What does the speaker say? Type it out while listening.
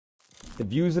The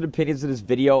views and opinions of this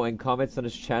video and comments on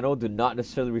this channel do not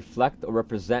necessarily reflect or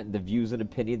represent the views and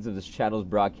opinions of this channel's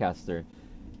broadcaster.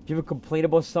 If you have a complaint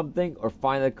about something or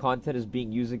find that content is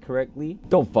being used incorrectly,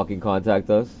 don't fucking contact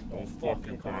us. Don't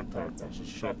fucking contact us.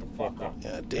 Just shut the fuck up.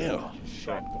 Yeah, damn. Just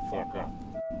shut the fuck up.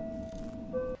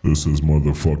 This is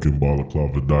motherfucking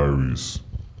Balaclava Diaries.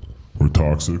 We're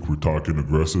toxic, we're talking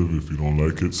aggressive. If you don't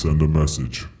like it, send a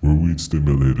message. We're weed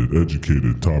stimulated,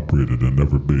 educated, top rated, and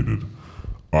never baited.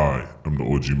 I am the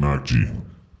OG MacG.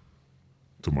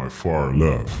 To my far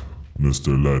left,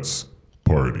 Mr. Let's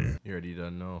Party. You already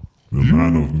don't know. The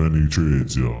man of many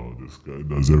trades, yo. This guy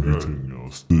does everything, yo.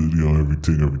 Studio,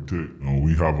 everything. You know,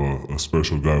 we have a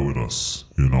special guy with us,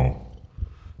 you know.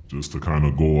 Just to kind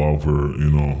of go over,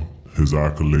 you know, his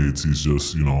accolades. He's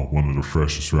just, you know, one of the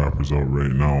freshest rappers out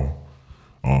right now.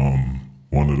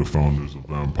 One of the founders of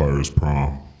Vampire's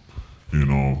Prom, you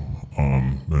know.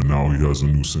 And now he has a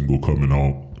new single coming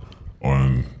out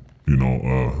on, you know,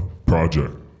 a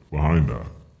project behind that.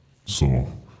 So,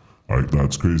 like,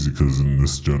 that's crazy because in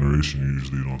this generation, you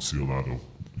usually don't see a lot of,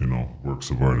 you know, works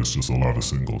of art. It's just a lot of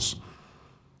singles.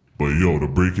 But yo, to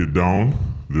break it down,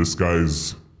 this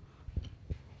guy's,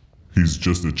 he's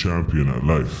just a champion at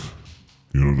life.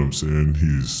 You know what I'm saying?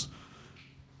 He's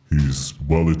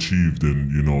well achieved in,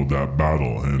 you know, that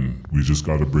battle, and we just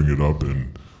got to bring it up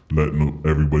and let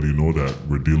everybody know that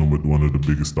we're dealing with one of the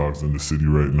biggest dogs in the city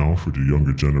right now for the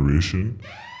younger generation,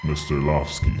 Mr.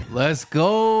 Lofsky. Let's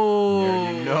go. You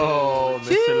already know.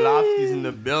 Mr. Lofsky's in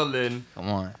the building. Come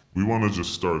on. We want to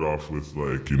just start off with,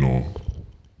 like, you know,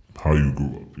 how you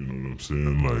grew up, you know what I'm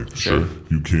saying? Like, Sure.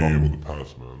 You came, The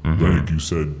past, man. like you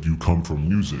said, you come from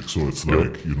music, so it's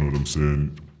like, you know what I'm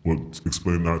saying?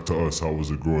 Explain that to us. How was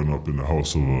it growing up in the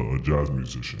house of a jazz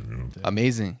musician, you know?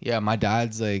 Amazing. Yeah, my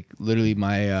dad's like literally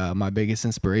my biggest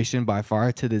inspiration by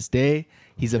far to this day.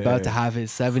 He's about to have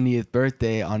his 70th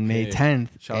birthday on May 10th.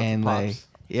 Shout out to And like, Pops.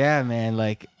 yeah, man,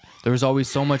 like there was always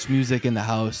so much music in the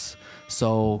house.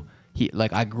 So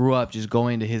I grew up just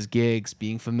going to his gigs,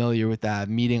 being familiar with that,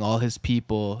 meeting all his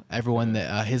people, everyone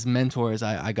that his mentors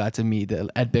I got to meet.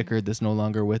 Ed Bickard that's no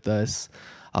longer with us.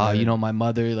 You know, my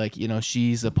mother, like, you know,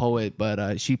 she's a poet,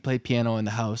 but she played piano in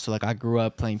the house. So like I grew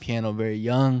up playing piano very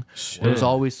young. There was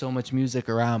always so much music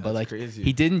around, but like crazy.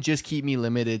 he didn't just keep me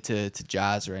limited to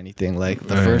jazz or anything. Like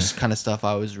the first kind of stuff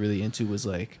I was really into was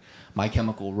like My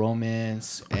Chemical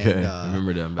Romance and I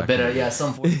remember them back a bit of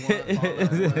Sum 41.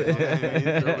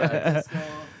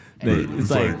 It's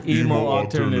like emo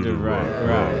alternative,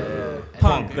 right.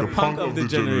 Punk, the punk of the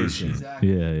generation.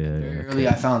 Exactly. Yeah. Very early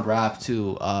I found rap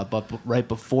too, but right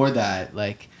before that,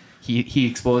 like he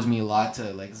exposed me a lot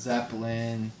to like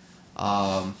Zeppelin,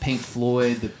 Pink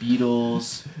Floyd, the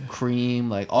Beatles,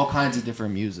 Cream, like all kinds of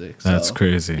different music. So, That's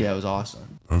crazy. Yeah, it was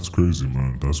awesome. That's crazy,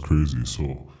 man. That's crazy.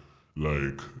 So,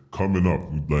 like, coming up,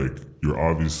 like, you're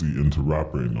obviously into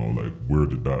rap right now. Like, where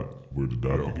did that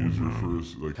begin? Who's your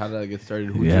first, like, How did I get started?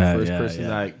 Who's Yeah, your first yeah, person yeah.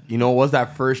 that, you know, what's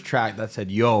that first track that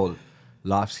said, yo,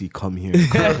 Lofsky, come here.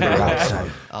 Come to the rap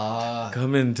side.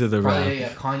 Come into the Probably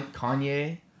rap.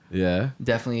 Kanye. Yeah.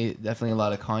 Definitely a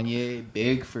lot of Kanye.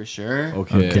 Big for sure.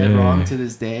 Okay. Dead Wrong to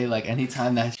this day. Like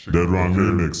anytime that Dead Wrong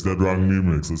Remix.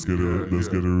 Let's get it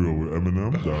real with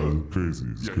Eminem. That was crazy.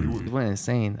 It's crazy. it went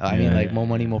insane. I mean, like More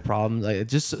Money, More Problems. Like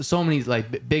just so many.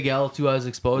 Like Big L too. I was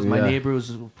exposed. My Yeah. neighbor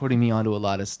was putting me onto a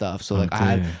lot of stuff. So like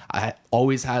I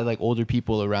always had like older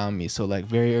people around me. So like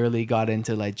very early got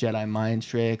into like Jedi Mind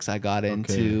Tricks. I got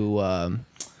into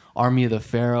Army of the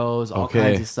Pharaohs, all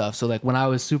kinds of stuff. So like when I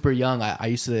was super young,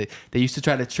 they used to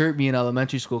try to chirp me in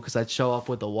elementary school because I'd show up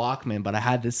with a Walkman, but I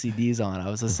had the CDs on. I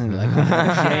was listening to like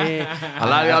A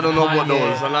lot of y'all don't know what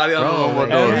those. A lot of y'all don't know what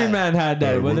those. Every man had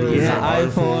that, whether it was an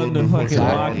iPhone, the fucking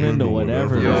Walkman, or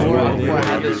whatever. before I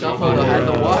had the shuffle, I had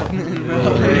the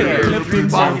Walkman. Clipped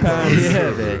into your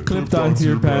pants. Clipped onto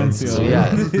your pants, yo. So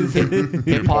yeah,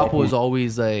 hip hop was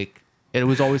always like, it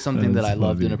was always something that That's I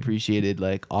loved funny. and appreciated,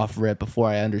 like off rip before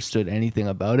I understood anything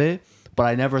about it. But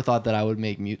I never thought that I would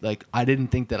make music. Like I didn't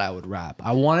think that I would rap.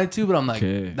 I wanted to, but I'm like,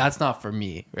 that's not for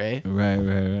me, right? Right.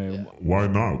 Why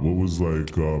not? What was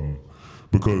like,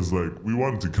 because like we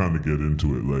wanted to kind of get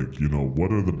into it. Like, you know,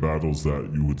 what are the battles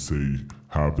that you would say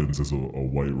happens as a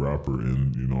white rapper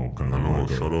in, you know, kind of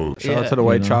like Shout out to the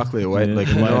white chocolate. White, like,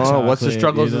 you know, what's the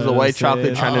struggles as a white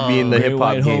chocolate trying to be in the hip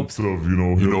hop game? sort of, you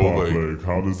know, hip hop, like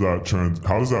how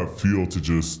does that feel to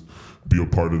just be a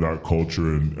part of that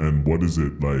culture, and what is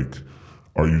it like?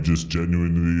 Are you just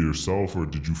genuinely yourself, or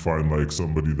did you find like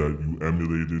somebody that you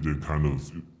emulated and kind of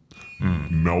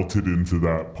melted into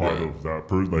that part of that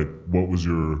person? Like, what was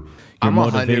your I'm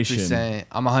motivation? 100%.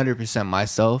 I'm 100%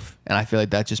 myself, and I feel like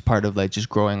that's just part of like just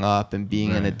growing up and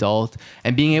being an adult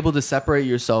and being able to separate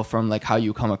yourself from like how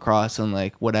you come across and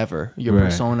like whatever your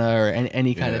persona or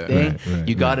any kind of thing.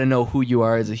 You got to know who you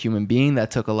are as a human being.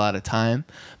 That took a lot of time,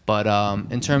 but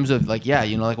in terms of like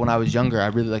like when I was younger, I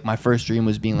really like my first dream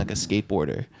was being like a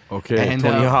skateboarder. Okay, And,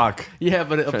 Tony Hawk. Yeah,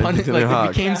 but upon it, Tony like Hawk.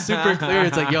 it became super clear.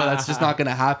 It's like, yo, that's just not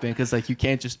gonna happen because like you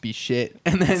can't just be shit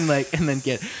and then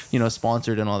get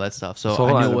sponsored and all that stuff. So So I hold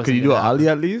knew it on, wasn't could you do an gonna happen. ollie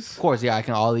at least? Of course, yeah, I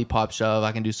can ollie, pop, shove.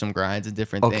 I can do some grinds and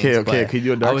different things. Okay, but could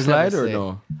you do a I dark was never slide or sick.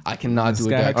 no? I cannot do a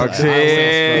guy dark can- slide.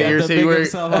 Okay, you're saying you were.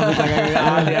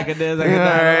 I can this, I can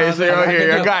that. Alright, so you're here,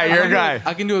 you're a guy, you're a guy.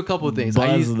 I can do a couple of things.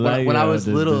 Buzz When I Lightyear, was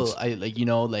this little, bitch. I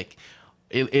like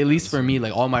at least for me,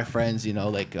 like all my friends,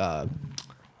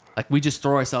 like we just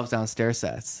throw ourselves down stair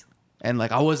sets. And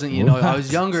like I wasn't, I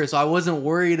was younger, so I wasn't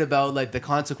worried about like the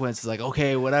consequences. Like,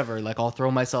 okay, whatever. Like I'll throw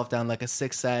myself down like a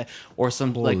 6 set or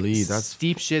some Holy, like that's-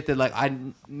 steep shit that like I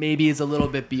maybe is a little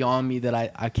bit beyond me that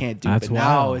I can't do. That's but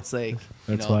now wild. it's like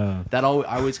That's wild. that I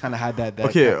always kind of had that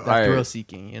Okay, that alright. thrill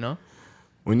seeking,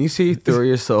 When you say throw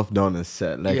yourself down a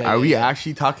set, like, Yeah, are yeah, we yeah.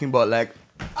 actually talking about like,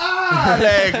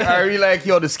 like, are we like,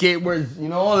 yo, the skateboards,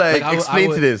 like,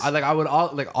 explain to this. I would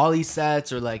ollie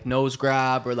sets or like nose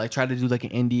grab or like try to do like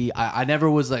an indie. I never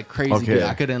was like crazy Okay. good.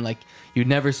 I couldn't like you'd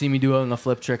never see me doing a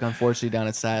flip trick unfortunately down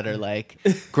a set or like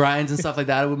grinds and stuff like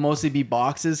that. It would mostly be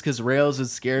boxes because rails would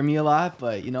scare me a lot.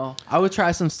 But I would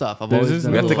try some stuff. I've There's always this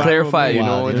done we have to Viral clarify, meme. we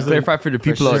have There's to clarify for the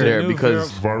people out sure. there New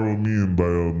because viral meme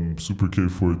by Super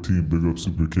K14? Big up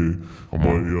Super K. But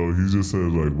yo, he just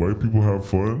said like white people have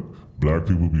fun, black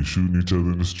people be shooting each other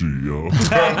in the street, yo.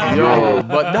 yo,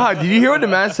 but dog, did you hear what the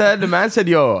man said? The man said,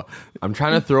 yo, I'm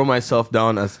trying to throw myself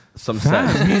down as some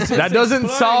set. That doesn't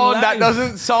sound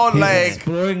like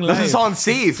exploring doesn't life. sound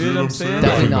safe. See what I'm saying?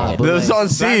 Definitely not. But, Doesn't like,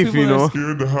 sound safe, People you know. are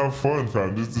scared to have fun,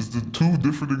 fam. This is the two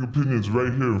different opinions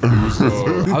right here.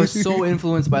 I was so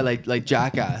influenced by like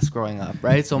Jackass growing up,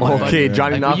 right? So my Okay, buddy-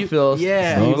 Johnny like, when you- Knoxville,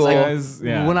 yeah. Those Eagle. like, guys,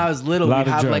 yeah. When I was little, Lot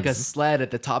we'd of have like a drugs. sled at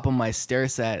the top of my stair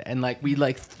set, and like we'd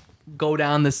like go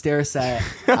down the stair set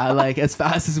like as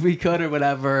fast as we could or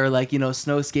whatever, like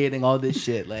snow skating, all this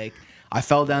shit. Like I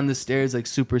fell down the stairs like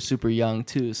super young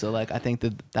too, so like I think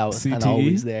that was kind of CTE?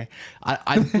 always there. I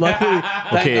luckily,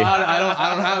 thank Okay. God,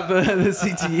 I don't have the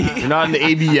CTE. You're not in the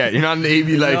AB yet. You're not in the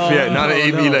AB life yet. Not in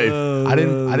the AB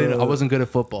life. I wasn't good at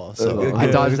football, so I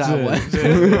dodged that one.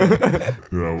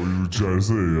 Yeah, what you trying to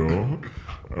say, yo?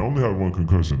 I only had one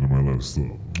concussion in my life,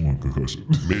 still. One concussion.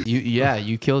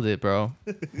 You killed it, bro.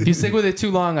 If you stick with it too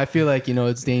long, I feel like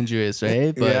it's dangerous,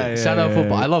 right? But shout out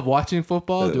football. I love watching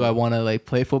football. Do I want to like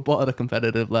play football at a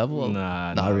competitive level?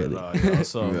 Nah, not really. Yeah,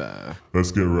 so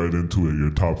Let's get right into it. Your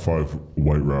top 5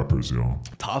 white rappers, yo.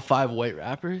 Top 5 white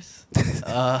rappers?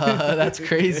 That's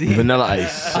crazy. Vanilla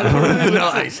Ice.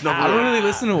 Vanilla Ice. I don't really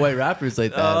listen to white rappers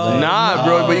like that. like- Nah,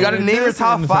 bro, but you gotta name your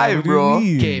top 5, bro.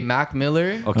 Okay, Mac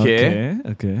Miller, Okay.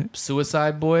 Okay.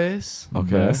 Suicide Boys.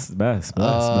 Okay. Best.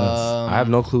 I have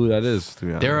no clue who that is, to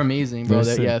be honest. They're amazing, bro.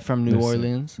 They're They're, sick. from New They're sick.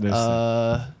 Orleans.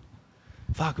 They're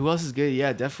Fuck, who else is good?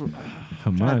 Yeah, definitely.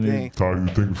 Come I on, think. Talk, you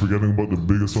think forgetting about the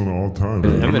biggest one of all time.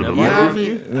 Eminem. Yeah, I Like, mean,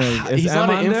 is he's not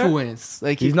Em an on there? influence.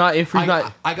 Like He's not. If he's I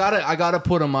not, gotta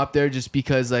put him up there just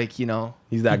because like He's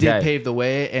that he guy. did pave the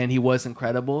way and he was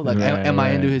incredible. Like Right, am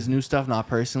I into right. his new stuff? Not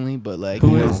personally, but like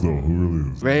Who is though? Who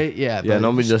really is? right? Yeah. Yeah, but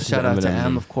nobody just shout out to Eminem.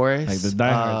 M, of course. like the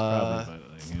diehards probably,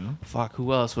 but like, Fuck,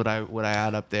 who else would I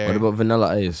add up there? what about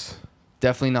Vanilla Ice?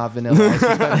 Definitely not Vanilla Ice.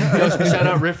 Yo, shout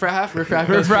out Riff Raff. Riff Raff.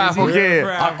 goes Riff Raff, crazy. okay.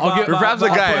 I'll get Riff Raff's a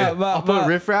guy. I'll put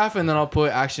Riff Raff and then I'll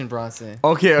put Action Bronson.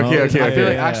 Okay. I feel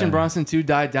like yeah. Action Bronson 2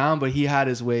 died down, but he had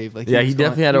his wave. Like Yeah, was he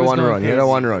definitely going- had a was one going run. He had a crazy.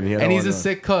 one run. And he's a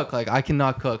sick cook. Like I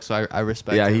cannot cook, so I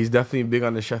respect. Yeah, him. he's definitely big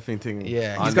on the chefing thing.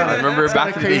 Yeah, On he's that. got a- I remember he's got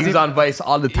back a in the day, he was crazy- on Vice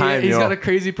all the time, He's yo. got a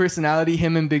crazy personality.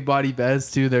 Him and Big Body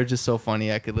Bez too. They're just so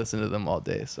funny. I could listen to them all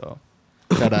day. So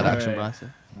shout out Action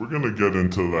Bronson. We're gonna get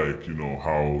into like,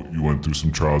 how you went through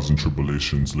some trials and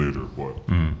tribulations later, but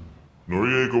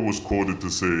Noriega was quoted to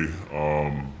say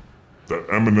that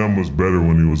Eminem was better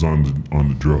when he was on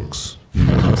the drugs. You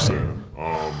know what I'm saying?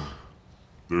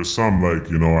 There's some like,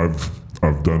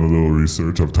 I've done a little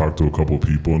research. I've talked to a couple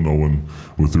people. No one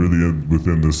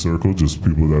within this circle, just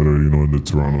people that are in the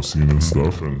Toronto scene and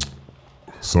stuff. And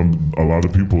a lot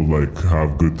of people like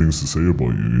have good things to say about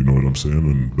you. You know what I'm saying?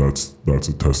 And that's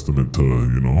a testament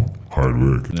to hard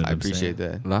work. I appreciate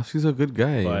that. Lasky's a good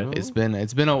guy. But- you know?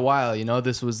 It's been a while,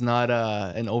 This was not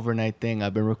an overnight thing.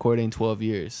 I've been recording 12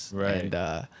 years, Right. And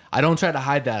I don't try to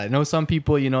hide that. I know some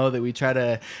people, that we try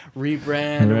to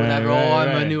rebrand or whatever. right, I'm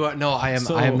a right. new. No, I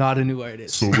am not a new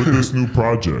artist. So with this new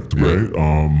project, right?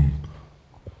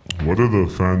 What are the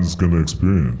fans gonna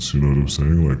experience? You know what I'm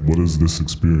saying? Like, what is this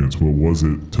experience? What was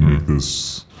it to make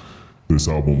this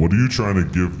album? What are you trying to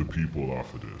give the people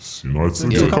off of this?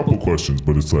 It's a couple questions,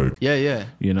 but it's like, Yeah.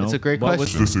 It's a great what was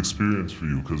what's question. this experience for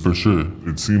you? Because For sure.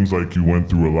 it seems like you went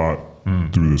through a lot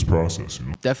through this process.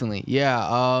 Definitely,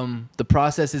 yeah. The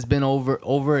process has been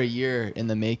over a year in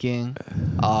the making,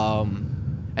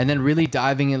 and then really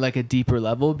diving in like a deeper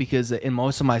level, because in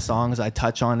most of my songs I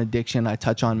touch on addiction, I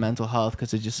touch on mental health,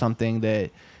 because it's just something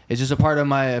that is just a part of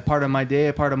my day,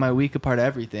 a part of my week, a part of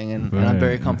everything, and I'm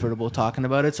very comfortable talking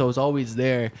about it. So it's always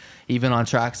there, even on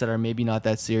tracks that are maybe not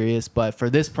that serious. But for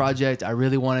this project, I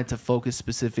really wanted to focus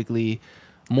specifically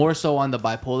more so on the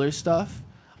bipolar stuff.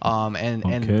 And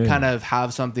kind of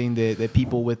have something that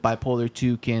people with bipolar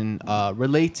 2 can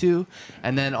relate to,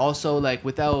 and then also like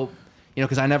without,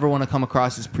 because I never want to come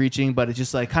across as preaching, but it's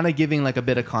just like kind of giving like a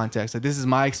bit of context. Like, this is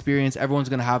my experience. Everyone's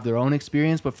gonna have their own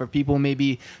experience, but for people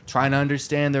maybe trying to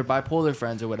understand their bipolar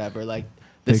friends or whatever, like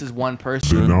this is one They're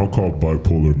person. now called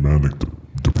bipolar manic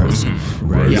depressive,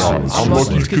 right? Yeah, So I'm I'm lucky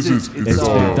lucky because it's it's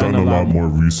done a lot more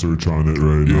research on it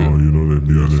right now. You know what I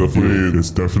mean? Definitely. It's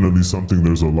definitely something.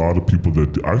 There's a lot of people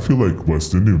that I feel like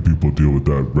West Indian people deal with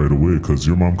that right away, because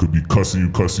your mom could be cussing you,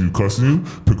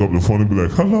 pick up the phone and be like,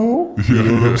 "Hello," you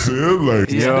know what I'm saying? Like,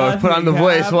 Yo, put on the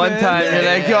voice one time. You're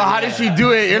like, yo, how did she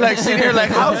do it? You're like sitting here like,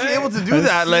 how is she able to do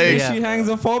that? Like, Yeah. She hangs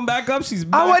the phone back up. She's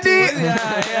I back to did. it.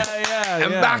 Yeah.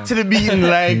 and back to the beating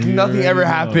like nothing ever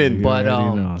happened. But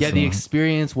already know, the so.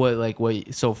 experience,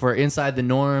 so for Inside the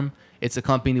Norm, it's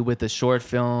accompanied with a short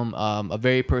film, a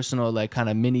very personal like kind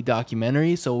of mini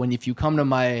documentary. So if you come to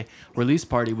my release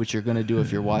party, which you're gonna do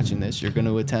if you're watching this, you're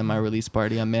gonna attend my release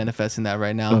party. I'm manifesting that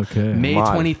right now. Okay. May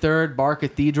Mod. 23rd, Bar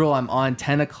Cathedral. I'm on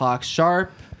 10 o'clock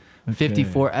sharp,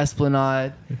 54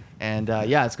 Esplanade. And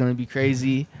it's gonna be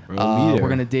crazy. We're gonna be there. We're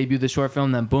gonna debut the short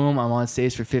film. Then boom, I'm on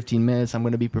stage for 15 minutes. I'm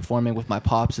gonna be performing with my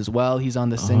pops as well. He's on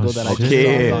the single that I just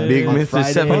Okay, dropped on, Big on Mr.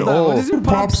 Friday. 7-0. What does your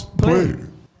pops play.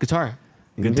 Guitar.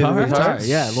 Guitar?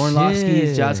 Yeah, Lauren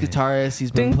Lofsky's jazz guitarist.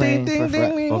 He's been playing for he's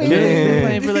been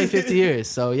playing for like 50 years.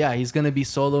 So yeah, he's gonna be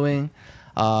soloing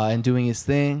and doing his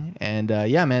thing. And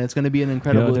man, it's gonna be an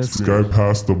incredible that's This guy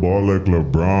passed the ball like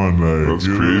LeBron. Like, That's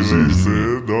you know what crazy. I'm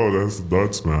saying? No, that's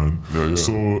nuts, man. Yeah.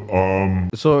 So,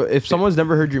 So if someone's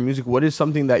never heard your music, what is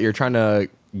something that you're trying to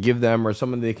give them or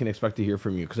something they can expect to hear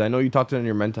from you? Because I know you talked on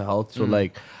your mental health. So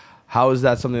like, how is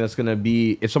that something that's going to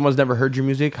be, if someone's never heard your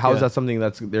music, how is that something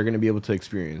that's they're going to be able to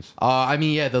experience?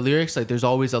 the lyrics, like there's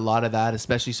always a lot of that,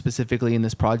 especially specifically in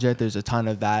this project. There's a ton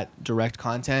of that direct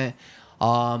content.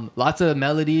 Lots of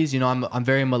melodies. I'm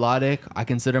very melodic. I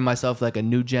consider myself like a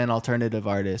new gen alternative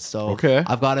artist. So Okay.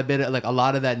 I've got a bit of like a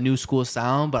lot of that new school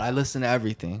sound, but I listen to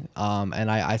everything. And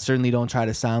I certainly don't try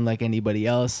to sound like anybody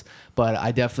else, but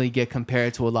I definitely get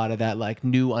compared to a lot of that like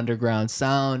new underground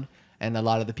sound. And a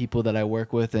lot of the people that I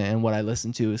work with and what I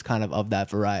listen to is kind of that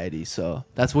variety. So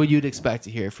that's what you'd expect to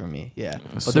hear from me. Yeah.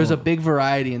 But there's a big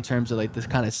variety in terms of like this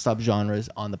kind of subgenres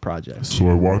on the project. so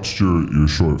I watched your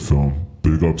short film.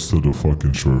 Big ups to the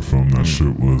fucking short film. That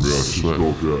shit was.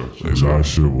 That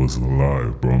shit was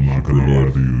alive, bro. I'm not gonna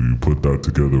lie to you. You put that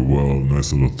together well.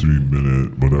 Nice little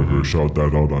 3-minute whatever. Shout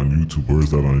that out on YouTube. Where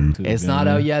is that on YouTube? It's not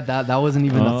out yet. That wasn't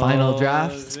even the final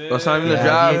draft. That's not even the Yeah,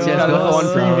 draft. VHS It's just goes, one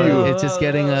so preview. It's just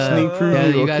getting a Sneak preview, Yeah,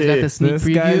 you guys got okay. the sneak This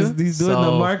preview. guy's he's doing the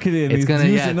So marketing. It's He's gonna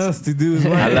using us to do his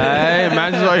marketing.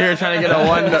 Man, just out here trying to get a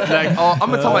one. Like, oh, I'm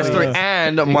gonna tell my story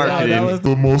and marketing. was-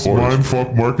 The most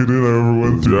mindfuck marketing I ever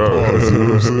went through. Pause, you know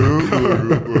what I'm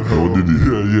saying? What did he?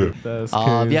 Yeah. That's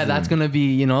crazy. that's gonna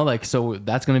be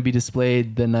that's gonna be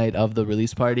displayed the night of the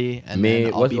release party, and May-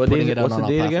 then I'll what- be what putting day- it out what's on the all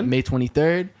date platforms. again? May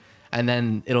 23rd, and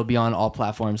then it'll be on all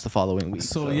platforms the following week.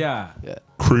 So yeah.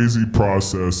 Crazy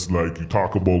process. Like, you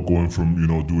talk about going from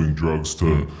doing drugs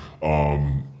to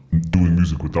doing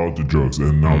music without the drugs,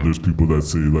 and now there's people that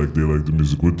say like they like the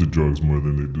music with the drugs more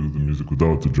than they do the music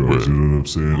without the drugs. Right. You know what I'm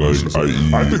saying? Like, It's just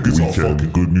i.e. I think it's all Weeknd.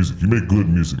 fucking good music. You make good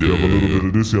music. You have a little Yeah. bit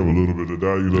of this, you have a little bit of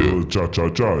that. You know, Yeah. cha cha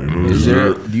cha. You know what I'm Is saying?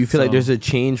 there, do you feel like there's a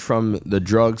change from the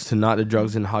drugs to not the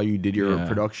drugs in how you did your Yeah.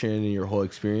 production and your whole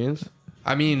experience?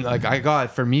 I mean, like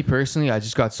for me personally, I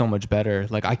just got so much better.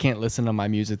 Like I can't listen to my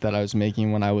music that I was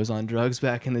making when I was on drugs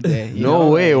back in the day. You No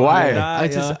know? way. Why?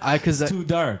 Cause it's too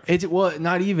dark.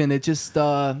 Not even. It just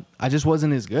I just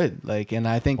wasn't as good. Like, and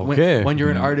I think Okay. when you're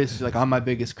an artist, like I'm my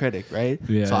biggest critic, right?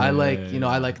 Yeah, so I like yeah.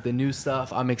 I like the new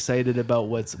stuff. I'm excited about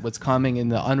what's coming,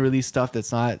 and the unreleased stuff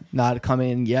that's not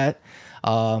coming yet.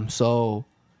 So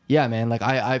yeah, man. Like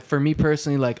I for me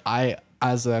personally, like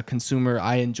as a consumer,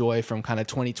 I enjoy from kind of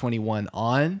 2021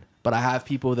 on, but I have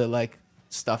people that like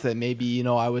stuff that maybe,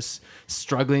 I was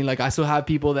struggling. Like I still have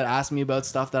people that ask me about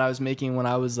stuff that I was making when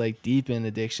I was like deep in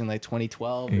addiction, like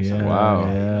 2012 or something. Wow.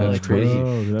 Yeah, That's crazy.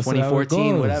 bro, that's how it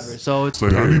 2014, goes. whatever. So it's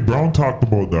It's like Andy Brown talked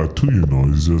about that too,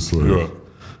 He's just like,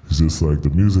 it's just like the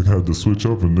music had to switch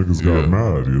up and niggas got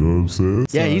mad. You know what I'm saying?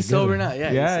 yeah, he's sober now. Yeah,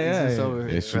 he's yeah. sober.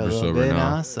 He's for a super little sober bit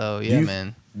now. So Do yeah, you-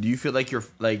 man. Do you feel like you're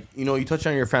like, you touch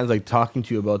on your fans like talking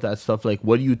to you about that stuff? Like,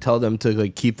 what do you tell them to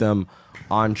like keep them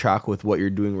on track with what you're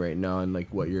doing right now and like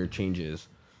what your change is?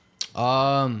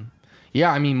 Yeah,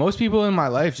 I mean, most people in my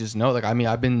life just know. Like, I mean,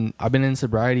 I've been in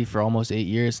sobriety for almost 8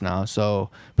 years now, so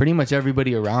pretty much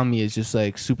everybody around me is just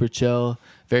like super chill,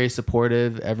 very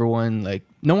supportive. Everyone, like,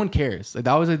 no one cares. Like,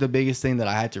 that was like the biggest thing that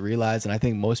I had to realize. And I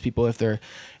think most people, if they're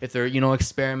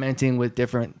experimenting with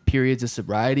different periods of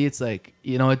sobriety, it's like,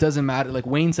 it doesn't matter. Like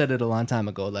Wayne said it a long time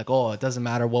ago. Like, oh, it doesn't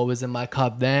matter what was in my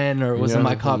cup then or was in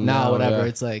my cup now, whatever. Yeah.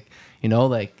 It's like,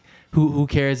 like. Who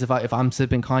cares if I'm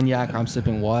sipping cognac or I'm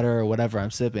sipping water or whatever I'm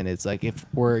sipping? It's like if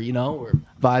we're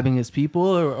vibing as people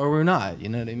or we're not. You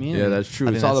know what I mean? Yeah, that's true. I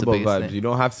think It's all that's the about biggest vibes.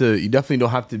 thing. You definitely don't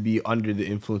have to be under the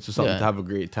influence of something Yeah. to have a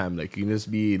great time. Like you can just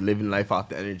be living life off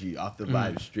the energy, off the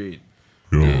vibe straight.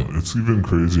 Yo, it's even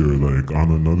crazier. Like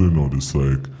on another note, it's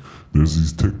like there's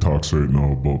these TikToks right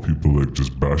now about people like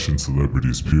just bashing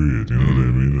celebrities. Period. You know what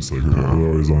I mean? It's like people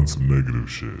are always on some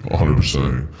negative shit.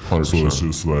 100%. So it's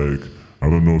just like. I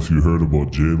don't know if you heard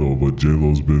about J-Lo, but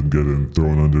J-Lo's been getting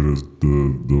thrown under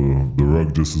the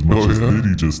rug just as much as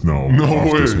Diddy just now. No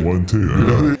off this way. one tape.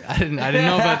 I didn't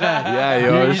know about that. Yeah,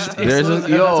 yo, You just there's exposed-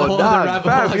 this, that's a whole other dog, rabbit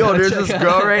hole I fam, yo, gotta there's check this out.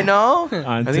 girl right now.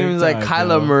 On I think it was like TikTok,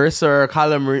 Kyla bro. Mercer or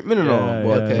Kyla Marie. No, Yeah,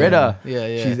 but yeah, Rita,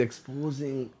 yeah. she's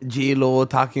exposing J-Lo,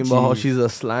 talking about how she's a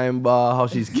slime ball, how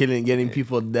she's getting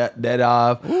people dead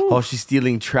off, how she's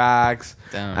stealing tracks.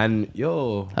 Damn. And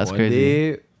yo, That's one crazy.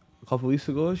 day, a couple weeks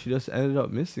ago, she just ended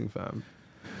up missing, fam.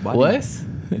 Body What?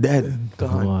 dead,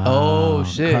 gone. Wow. Oh,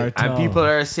 shit. Cartel. And people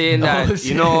are saying that, Oh,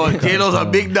 shit. J-Lo's a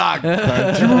big dog.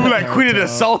 She moved like Queen of the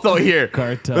South out here.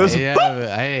 Cartel. There's- Yeah, but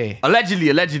hey. Allegedly,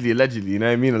 you know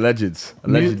what I mean?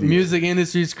 Allegedly. Music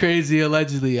industry's crazy,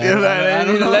 allegedly. I don't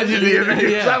know. Allegedly.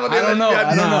 Yeah, I don't know. I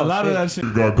don't Nah, a know. lot of that shit.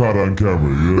 He got caught on camera.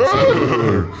 You know what I'm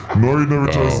saying? Nori never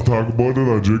tries to talk about it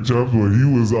on Drink Champs, but he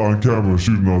was on camera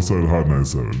shooting outside Hot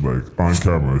 97, like on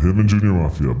camera. Him and Junior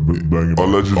Mafia banging.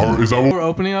 Allegedly. Is that what?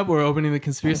 We're opening the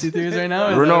conspiracy theories right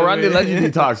now. We're on the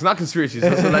allegedly talks, not conspiracies.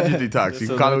 It's allegedly talks. You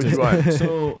can call it what you want.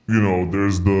 So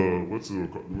There's the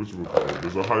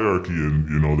there's a hierarchy,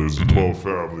 and there's the 12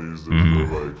 families. There's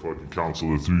the like fucking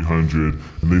council of 300,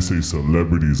 and they say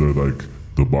celebrities are like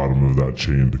the bottom of that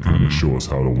chain to kind of show us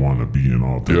how to want to be and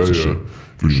all types of Yeah, shit.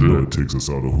 for Even though sure. it takes us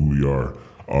out of who we are.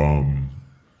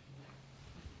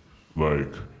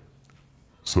 Like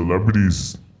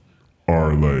celebrities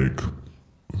are like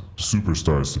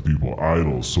superstars to people,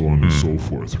 idols, so on and so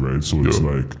forth, right? So it's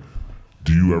Yeah. like,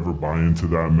 do you ever buy into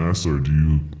that mess, or do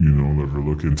you ever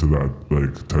look into that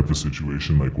like type of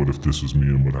situation? Like, what if this was me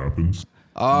and what happens?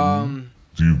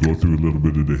 Do you go through a little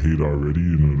bit of the hate already?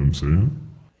 You know what I'm saying?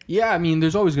 Yeah, I mean,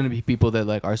 there's always going to be people that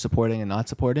like are supporting and not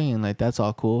supporting, and like that's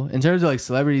all cool. In terms of like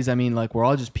celebrities, I mean, like we're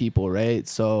all just people, right?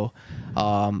 So,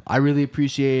 I really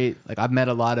appreciate, like, I've met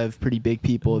a lot of pretty big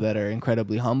people that are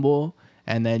incredibly humble,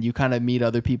 and then you kind of meet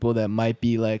other people that might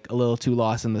be like a little too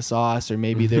lost in the sauce, or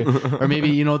maybe they're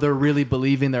they're really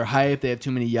believing their hype. They have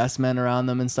too many yes men around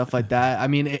them and stuff like that. I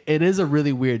mean, it is a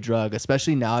really weird drug,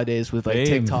 especially nowadays with like Fame,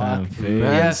 TikTok. fam, fame.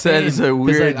 Man said it's a 'Cause,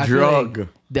 weird I feel like drug.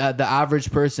 the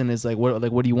average person is like, what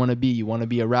do you want to be? You want to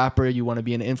be a rapper? You want to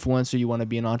be an influencer? You want to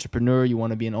be an entrepreneur? You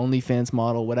want to be an OnlyFans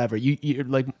model? Whatever. You're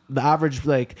like the average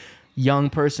like young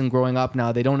person growing up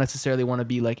now. They don't necessarily want to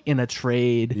be like in a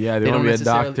trade. Yeah, they wanna don't be a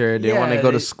necessarily- doctor. They wanna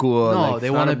go to school. No, Like, they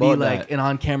it's want to not be about like that. an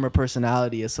on-camera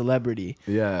personality, a celebrity.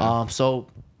 Yeah. So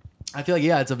I feel like,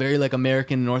 yeah, it's a very like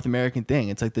American, North American thing.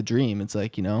 It's like the dream. It's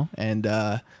like, you know, and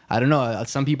I don't know.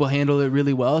 Some people handle it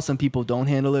really well. Some people don't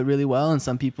handle it really well. And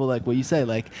some people, like what you say,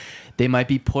 like they might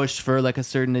be pushed for like a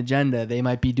certain agenda. They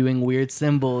might be doing weird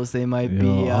symbols. They might be,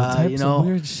 you know, of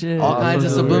weird shit. all kinds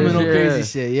of subliminal weird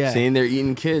crazy shit. Yeah. Saying they're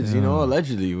eating kids, you know,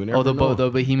 allegedly. We never know. The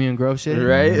Bohemian Grove shit.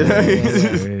 Right?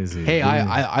 Crazy. Hey,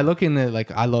 I look into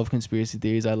like I love conspiracy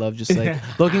theories. I love just like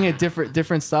looking at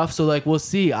different stuff. So like we'll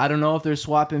see. I don't know if they're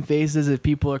swapping faces, if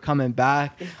people are coming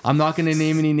back. I'm not gonna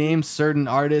name any names. Certain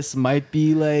artists might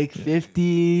be like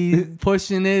 50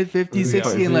 pushing it, 50,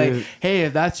 60, and like, hey,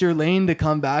 if that's your lane to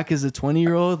come back as a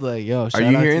 20-year-old, like, yo, are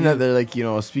you hearing that they're like, you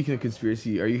know, speaking of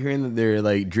conspiracy, are you hearing that they're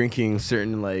like drinking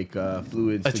certain like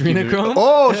fluids? Adrenochrome?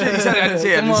 Oh shit! You said it. I didn't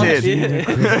say it. I didn't say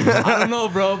it. I don't know,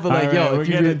 bro, but like, yo, we're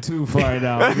getting too far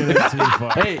now. We're getting too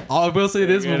far. Hey, I will say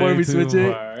this before we switch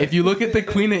it. If you look at the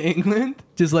Queen of England,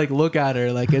 just like look at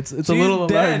her, like it's a little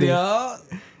dead, alarming. yo.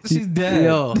 She's dead.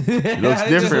 Yo, Looks different,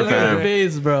 look at her fam.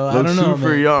 face, bro. I Looks don't know, super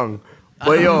man. young.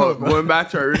 But yo, going back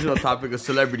to our original topic of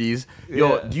celebrities,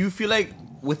 yo, do you feel like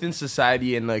within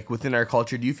society and like within our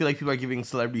culture, do you feel like people are giving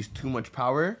celebrities too much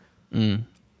power?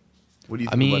 What do you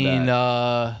think about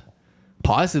that?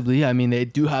 Possibly. I mean, they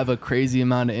do have a crazy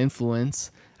amount of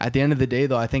influence. At the end of the day,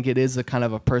 though, I think it is a kind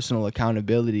of a personal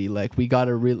accountability. Like we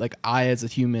gotta like I as a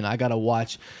human, I gotta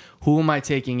watch who am I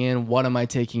taking in, what am I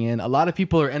taking in. A lot of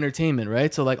people are entertainment,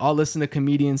 right? So like I'll listen to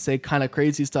comedians say kind of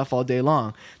crazy stuff all day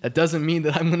long. That doesn't mean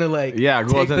that I'm gonna like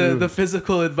take the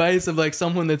physical advice of like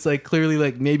someone that's like clearly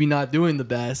like maybe not doing the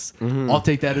best. I'll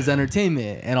take that as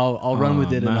entertainment and I'll run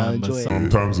with it and I'll enjoy it.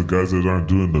 Sometimes the guys that aren't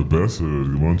doing the best are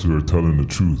the ones who are telling the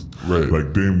truth. Right.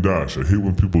 Like Dame Dash. I hate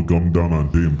when people come down on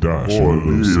Dame Dash. You know what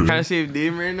I'm saying? Trying to save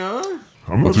Dame right now?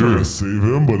 I'm not trying to save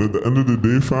him, but at the end of the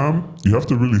day, fam, you have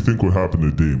to really think what happened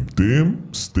to Dame.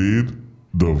 Dame stayed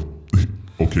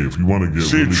okay, if you want to get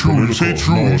Say really true, political, say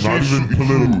true, no, say not even true.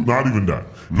 political, not even that.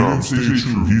 He No, didn't say stay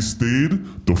true. true. He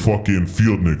stayed the fucking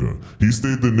field nigga. He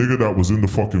stayed the nigga that was in the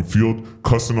fucking field,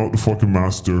 cussing out the fucking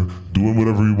master, doing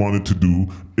whatever he wanted to do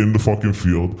in the fucking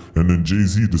field, and then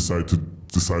Jay-Z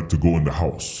decided to go in the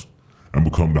house and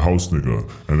become the house nigga,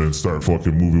 and then start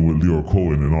fucking moving with Leo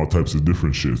Cohen and all types of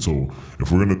different shit. So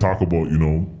if we're gonna talk about, you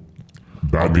know,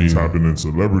 bad things happening in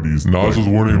celebrities, Nas like, was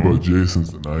warning you know, about Jay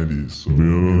since the 90s. So, you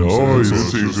know what I'm he saying? didn't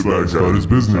So change it's it just back. like, Start his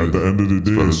business. at the end of the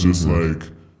day, Start it's his just business.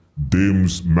 like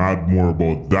Dame's mad more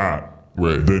about that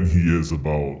Right. than he is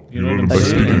about, you know what I'm Like,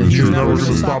 saying? and And he's he's never never gonna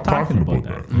gonna stop stop talking talking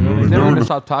about about that. You know what I He's mean? never gonna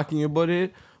stop talking about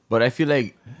it, but I feel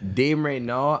like Dame right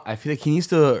now, I feel like he needs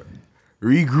to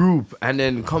regroup and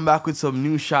then come back with some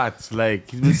new shots. Like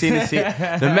he's been saying the same.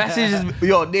 The message is,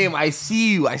 yo, Dame, I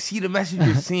see you. I see the message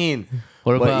you're saying.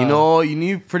 What But about, you know, you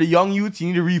need for the young youths, you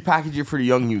need to repackage it for the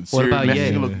young youths. What Your about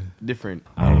message Ye? will look different.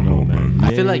 I don't know, man.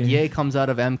 I feel like Ye comes out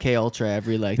of MK Ultra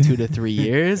every like 2 to 3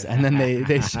 years, and then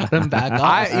they shut him back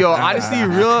off. Honestly,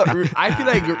 I feel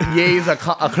like Ye is a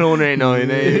clone right now. You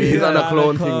know? He's on a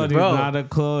clone thing. He's Bro. not a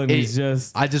clone. He's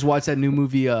just. I just watched that new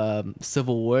movie,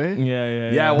 Civil War.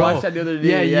 Yeah. I watched that the other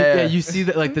day. Yeah, you see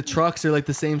that like the trucks are like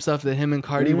the same stuff that him and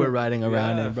Cardi were riding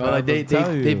around in, bro. Like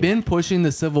they've been pushing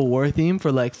the Civil War theme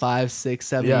for like 5, 6,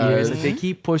 7 years. Like they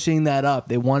keep pushing that up.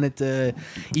 They wanted to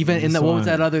even in the what was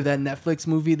that Netflix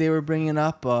movie they were bringing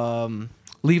up?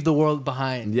 Leave the World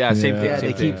Behind. Yeah, same thing. Yeah,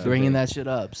 same they thing. keep bringing that shit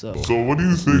up. So So what do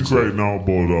you think right now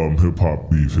about hip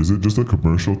hop beef? Is it just a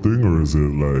commercial thing, or is it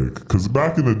like? Because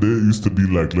back in the day, it used to be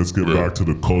like, let's get back to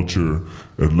the culture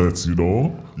and let's, you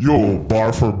know, yo,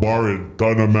 bar for bar and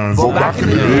done a man's. But back in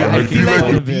the day, I like, feel like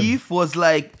like- the beef was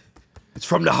like it's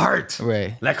from the heart.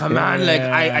 Right. Like a man, like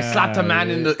I slapped a man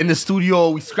in the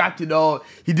studio, we scrapped it out.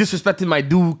 He disrespected my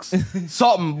dukes.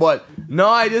 Something, but no,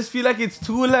 I just feel like it's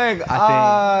too like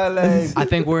I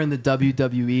think we're in the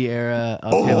WWE era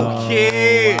of hip hop.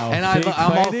 okay. And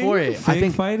I'm all for it. I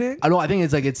think fighting. I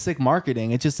think it's sick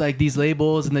marketing. It's just like these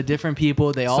labels and the different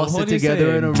people. They all So sit what do you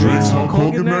together say? in a Drake's room. Hulk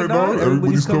Hogan right now?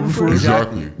 Everybody's coming for him.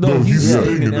 Exactly. No, he's Sting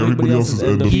Sting and everybody else is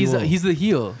NWO. He's the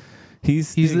heel.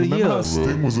 He's the Remember heel. how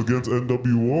Sting was against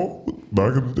NWO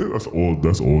back in the day. That's old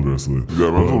wrestling. Yeah, I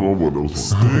don't know about those ones.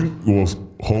 Sting was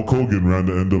Hulk Hogan ran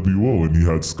the NWO, and he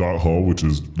had Scott Hall, which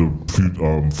is the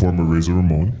former Razor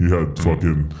Ramon. He had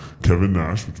fucking Kevin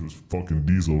Nash, which was fucking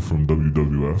Diesel from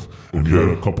WWF, and he had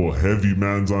a couple heavy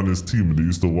mans on his team, and they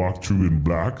used to walk through in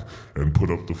black and put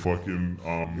up the fucking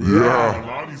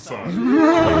Illuminati sign.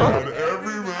 And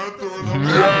every man throwing up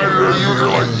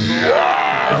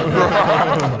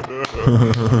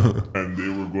and they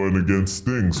were going against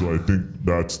Sting, so I think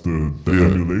that's the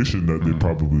emulation that they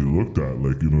probably looked at,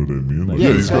 like, you know what I mean? Like,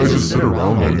 Yeah, these guys just sit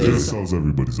around and like it just this. sells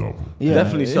everybody's album. Yeah,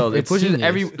 Definitely sells. It it's pushes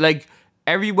genius.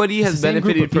 everybody has the same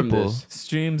group benefited of from people. this.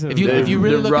 Streams. If you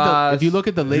really look at if you look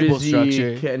at the label Drizzy,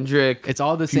 structure, Kendrick, it's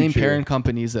all the same Future. parent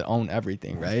companies that own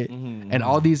everything, right? And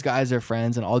all these guys are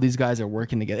friends, and all these guys are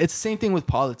working together. It's the same thing with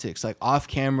politics, like off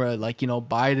camera, like, you know,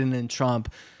 Biden and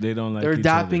Trump. They don't like. They're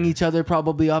dapping each other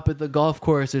probably up at the golf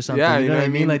course or something. Yeah, you know what I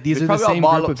mean? Like these They are the probably all same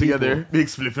ball group up of people. together, big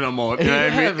spliffing them out. You know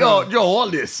what I Yeah, mean? bro. Yo, all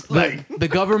this. Like, The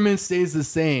government stays the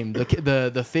same.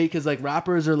 The fake is like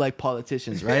rappers are like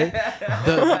politicians, right?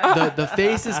 The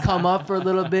faces come up for a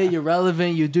little bit. You're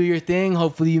relevant. You do your thing.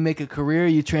 Hopefully, you make a career.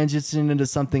 You transition into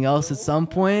something else at some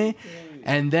point,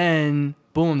 and then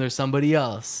boom, there's somebody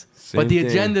else. But the thing.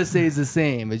 agenda stays the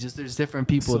same. It's just there's different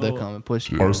people that come and push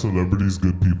you. Are celebrities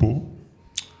good people?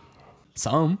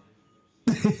 Some.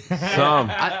 some.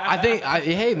 I think,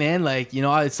 hey man, like, you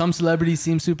know, some celebrities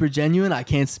seem super genuine. I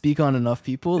can't speak on enough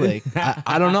people. Like,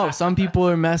 I don't know. Some people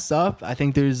are messed up. I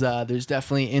think there's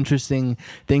definitely interesting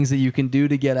things that you can do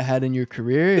to get ahead in your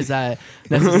career. Is that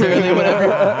necessarily what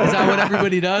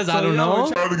everybody does? I don't know.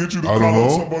 Trying to get you to call out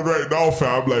someone right now,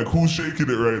 fam. Like, who's shaking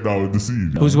it right now in the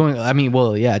scene? Who's going? I mean,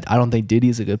 well, yeah. I don't think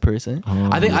Diddy's a good person.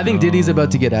 I think Diddy's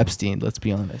about to get Epstein. Let's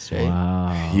be honest, right?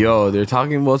 Wow. Yo, they're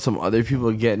talking about some other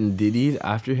people getting Diddy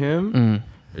after him.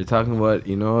 They're talking about,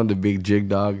 you know, the big jig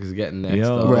dog is getting next.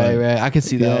 Yo. up. Right. I can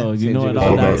see that. Yo, you know what Oh,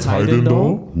 all that that's hiding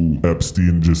though?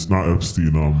 Epstein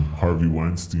Harvey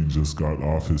Weinstein just got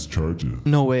off his charges.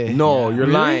 No way. No, you're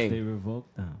They lying.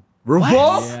 revoked them.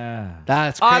 Revolt? Yeah.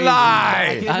 That's A crazy.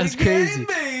 lie. That's crazy.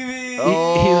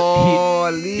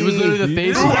 Oh, He was literally the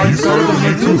face. I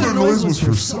knew the noise was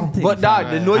for something. But dog,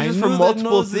 the noise I is for knew the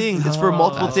multiple noise is- things. It's for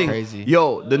multiple That's things. crazy.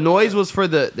 Yo, the noise was for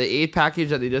the aid package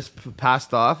that they just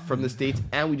passed off from the States,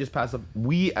 and we just passed up.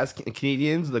 We as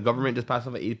Canadians, the government just passed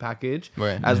off an aid package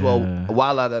Right. as well. Yeah.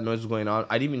 While that noise was going on,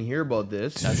 I didn't even hear about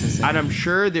this. That's insane. And I'm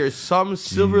sure there's some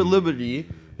silver liberty.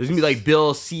 There's gonna be like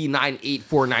Bill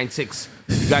C98496.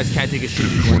 You guys can't take a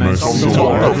shit. When I saw the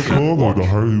article of the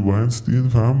Harvey Weinstein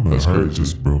fam, my heart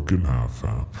just broke in half,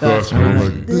 fam. That's And I'm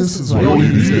crazy. like, this is what we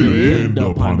did end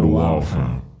up on the wall,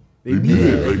 fam. They did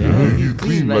it. Like, they make you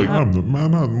clean. Like, I'm the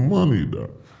man, I have money,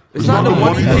 dog. It's not the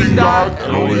money thing, dog.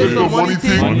 No, It's the money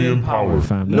thing. Money and power,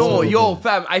 Fam, that's No, what it yo, is.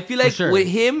 fam. I feel like sure. with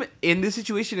him in this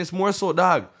situation, it's more so,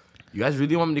 dog. You guys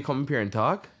really want me to come up here and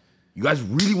talk? You guys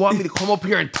really want me to come up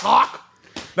here and talk?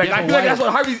 Like, Yeah, I but feel like why- that's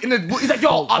what Harvey's in the. He's like,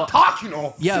 yo, I'll talk, you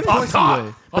know. Yeah, of I'll course he talk. would.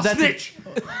 I'll But that's snitch.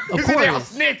 Of He's in there, I'll course.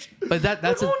 snitch. But that's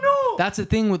That's the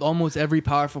thing with almost every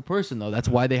powerful person though. That's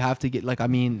why they have to get like. I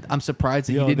mean, I'm surprised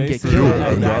that Yo, he didn't they get say Yo, killed.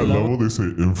 that- at that level? level, they say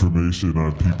information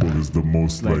on people is the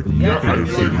most like Yeah, lucrative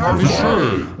thing you Harvey can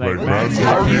sure. do. Like, Like, man's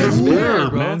Harvey like, is weird,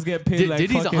 bro. Mans get paid like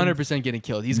Diddy's fucking- 100% getting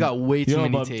killed. He's got way too Yo, many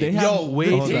but they tapes. have- Yo, way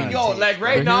hold too on. many yo, tapes. like But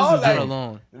right here's now, the deal like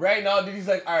alone. right now, he's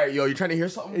like, all right, yo, you trying to hear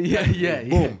something? Yeah.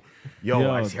 Boom. Yo,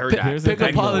 Yo, I just heard pick- that. here's the Pick a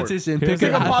thing, though. politician. Here's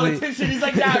Pick the an Pick a athlete. politician. He's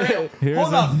like, yeah, right. Here's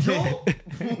Hold the- up, Joe.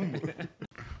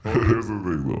 Here's the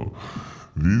thing though,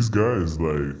 these guys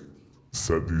like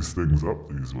set these things up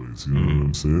these ways. You know what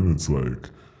I'm saying? It's like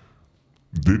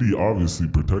Diddy obviously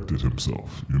protected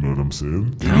himself. You know what I'm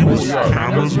saying?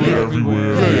 Cameras were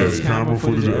everywhere. Yes, camera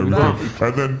footage and everything.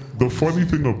 And then the funny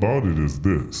thing about it is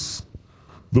this: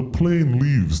 the plane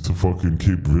leaves to fucking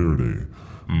Cape Verde,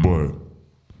 but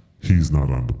he's not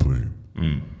on the plane.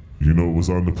 You know what was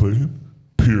on the plane?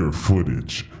 Pure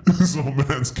footage. So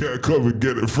mans can't come and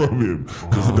get it from him.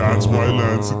 Because that's why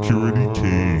land security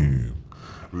came.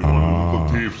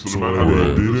 So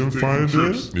when they didn't find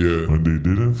it, when they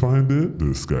didn't find it,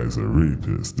 this guy's a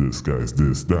rapist, this guy's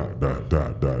this, that.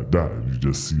 And you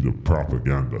just see the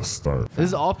propaganda start. This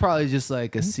is all probably just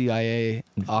like a CIA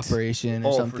operation or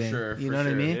Oh, for something. sure, You for know what I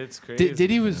sure. mean? It's crazy,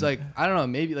 Diddy was like, I don't know,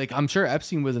 maybe like I'm sure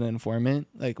Epstein was an informant.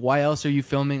 Like, why else are you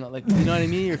filming? Like, you know what I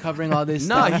mean? You're covering all this.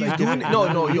 Nah, stuff, he's like, doing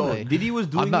different- no, yo. like, Diddy was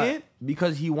doing not- it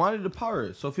because he wanted the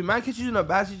power. So if a man catches you in a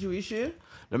bad situation,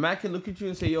 the man can look at you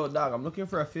and say, "Yo, dog, I'm looking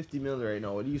for a 50 mil right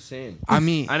now. What are you saying?" I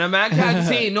mean, And a man can't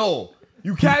say no.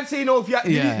 You can't say no if you.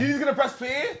 Yeah. Diddy's gonna press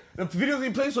play. The video's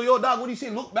gonna play. So yo, dog, what are you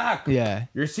saying? Look back. yeah.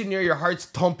 You're sitting there, your heart's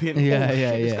thumping. Yeah, oh,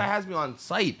 yeah, shit, This yeah. guy has me on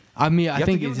sight. I mean, I have to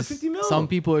think give it's him the just 50 mil. some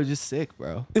people are just sick,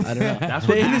 bro. I don't know. That's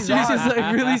The what industry's Diddy's just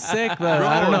like really sick, bro.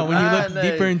 I don't know. When you look man,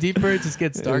 deeper and deeper, it just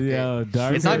gets darker. Yo,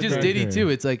 darker, It's not just Diddy darker. too.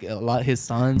 It's like a lot his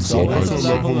sons. So all what's that a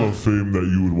stuff. level of fame that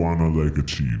you would want to like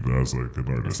achieve as like an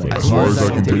artist? Like, like as far as I as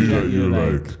can far tell as you I that can you're tell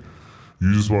you, like,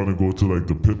 you just want to go to like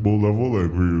the Pitbull level,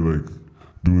 like where you're like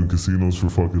doing casinos for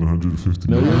fucking 150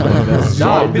 million.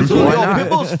 Nah,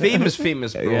 Pitbull's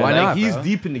famous, bro. Yeah. Why Like, not, he's bro?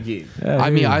 deep in the game. I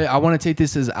mean, I want to take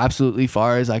this as absolutely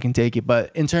far as I can take it,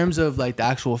 but in terms of like the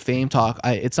actual fame talk,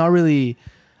 it's not really.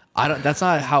 I don't. That's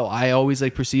not how I always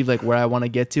like perceive like where I want to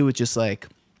get to. It's just like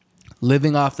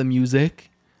living off the music,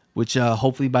 which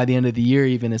hopefully by the end of the year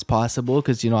even is possible,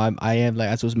 because I am, like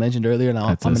as was mentioned earlier,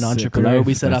 now I'm an entrepreneur. Life.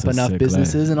 We set That's up a enough sick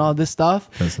businesses life. and all this stuff.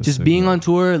 That's a Just sick being life. on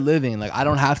tour, living. Like I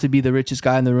don't have to be the richest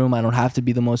guy in the room. I don't have to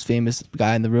be the most famous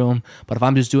guy in the room. But if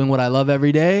I'm just doing what I love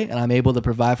every day and I'm able to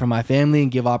provide for my family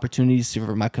and give opportunities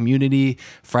for my community,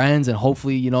 friends, and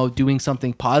hopefully doing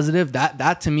something positive,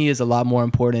 that to me is a lot more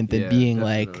important than being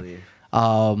definitely. like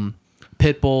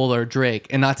Pitbull or Drake.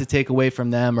 And not to take away from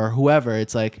them or whoever,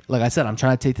 it's like I said, I'm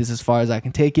trying to take this as far as I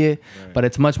can take it, but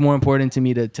it's much more important to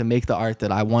me to make the art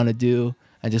that I want to do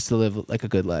and just to live like a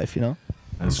good life,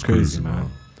 That's crazy, man.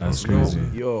 That's crazy.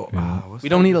 Yo, we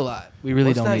don't need a lot. We really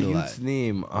what's don't that need a lot. youth's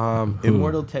name?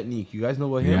 Immortal Technique. You guys know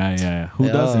about him? Yeah. Who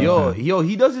doesn't? Yo,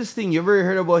 he does this thing. You ever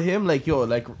heard about him? I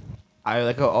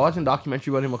watched a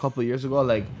documentary about him a couple of years ago.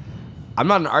 Like, I'm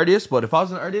not an artist, but if I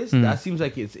was an artist, that seems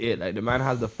like it's it. Like, the man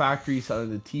has the factory selling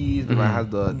the teas. The man has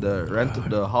the rent of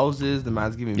the houses. The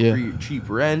man's giving free cheap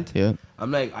rent. Yeah.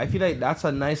 I'm like, I feel like that's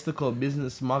a nice little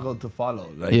business model to follow.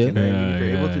 Like, Yeah. if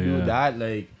you're able to do Yeah. that,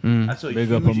 like, that's a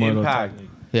Big up huge Immortal impact. Technique.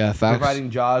 Yeah, facts. Providing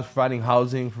jobs, providing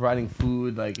housing, providing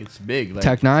food, like it's big. Like,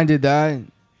 Tech Nine did that.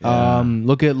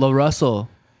 Look at Lo Russell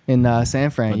in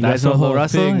San Fran. But You that's guys know the Lo whole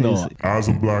Russell? thing, though. He's- As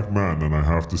a black man, and I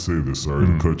have to say this, sorry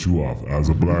to cut you off. As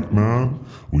a black man,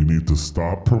 we need to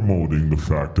stop promoting the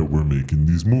fact that we're making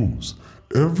these moves.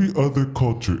 Every other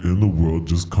culture in the world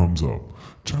just comes up.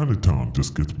 Chinatown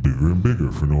just gets bigger and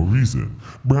bigger for no reason.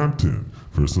 Brampton,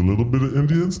 first a little bit of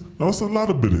Indians, now it's a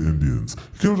lot of bit of Indians.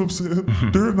 You get what I'm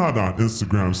saying? They're not on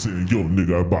Instagram saying, yo,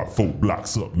 nigga, I bought 4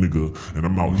 blocks up, nigga, and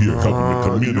I'm out here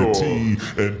helping the community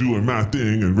and doing my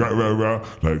thing and rah.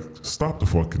 Like, stop the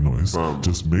fucking noise.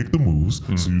 Just make the moves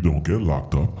so you don't get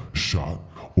locked up, shot,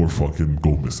 or fucking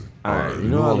go missing. Alright, you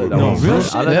know, I like that No, one. real I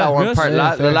shit. like Yeah, that one real part. shit,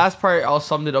 The fair. last part, I'll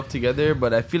sum it up together.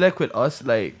 But I feel like with us,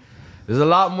 like, there's a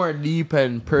lot more deep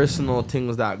and personal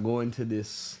things that go into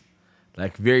this,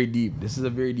 like very deep. This is a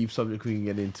very deep subject we can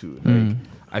get into. Like,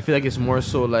 I feel like it's more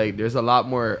so like there's a lot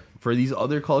more for these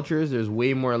other cultures. There's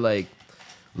way more like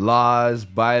laws,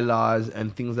 bylaws,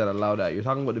 and things that allow that. You're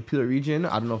talking about the Pila region.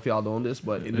 I don't know if y'all know this,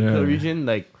 but in the Pila region,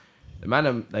 like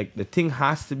the thing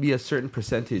has to be a certain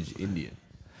percentage Indian.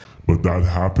 But that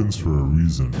happens for a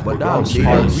reason. But now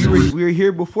we were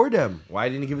here before them. Why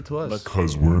didn't you give it to us?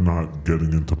 Because we're not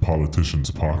getting into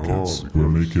politicians' pockets. We're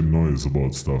making noise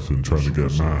about stuff and trying to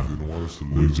get mad.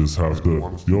 We just have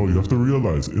to, you have to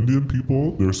realize, Indian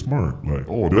people, they're smart. Like,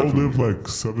 they'll live like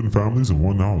 7 families in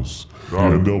one house.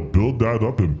 And they'll build that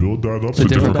up and build that up. a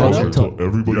different culture. Until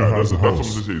everybody has a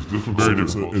house. Very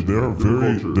different.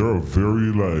 They're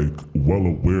very like well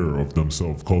aware of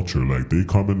themselves culture. Like they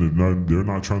come in and they're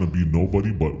not trying to be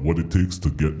nobody but what it takes to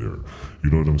get there. You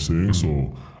know what I'm saying?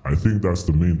 So I think that's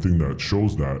the main thing that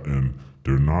shows that, and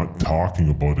they're not talking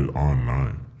about it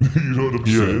online. You know what I'm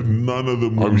saying? None of the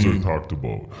moves are talked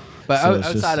about. But So it's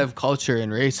outside just- of culture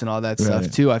and race and all that stuff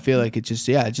Right. too, I feel like it's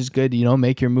just good,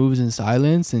 make your moves in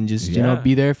silence and just, Yeah.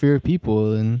 be there for your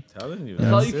people. And Telling you.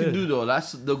 That's all you can do, though.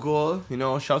 That's the goal.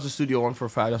 Shout out to Studio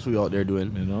 145. That's what we out there doing.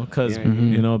 Because,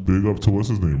 Big up to what's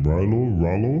his name?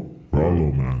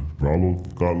 Rollo, man. Rollo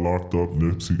got locked up.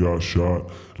 Nipsey got shot.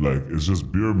 Like, it's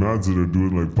just beer mads that are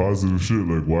doing like positive shit.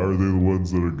 Like, why are they the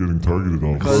ones that are getting targeted all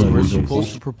of a Because sudden? we're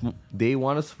supposed to they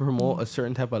want us to promote a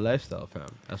certain type of lifestyle, fam.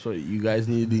 That's what you guys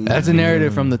need to do. that's a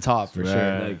narrative from the top for sure.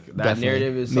 Right. Like, that Definitely.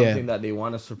 narrative is Yeah. something that they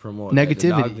want us to promote. Like, the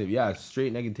Negativity.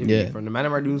 straight negativity. Yeah. From the man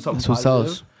that are doing something That's what positive,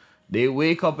 sells. they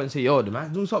wake up and say, yo, the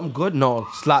man's doing something good. No,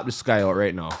 slap this guy out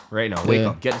right now. Right now. Wake Yeah.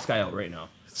 up. Get this guy out right now.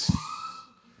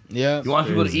 Yeah. You want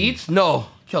people to eat? No.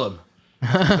 Kill him.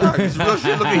 Dog, it's real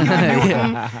shit. Look at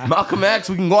Newton, Malcolm X.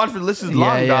 We can go on for the list is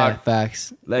long, dog.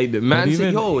 Facts. Like, the man said,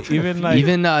 even, yo, even like,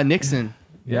 Even Nixon.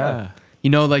 yeah.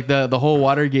 Like the whole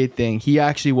Watergate thing, he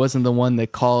actually wasn't the one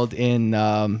that called in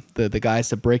the guys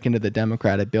to break into the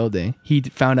Democratic building. He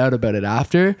found out about it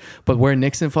after, but where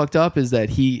Nixon fucked up is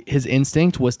that his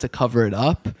instinct was to cover it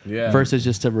up versus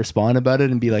just to respond about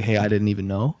it and be like, hey, I didn't even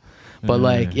know. But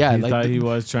he thought he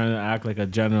was trying to act like a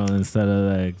general instead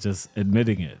of like just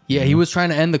admitting it. Yeah, he was trying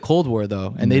to end the Cold War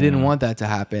though, and they didn't want that to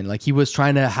happen. Like he was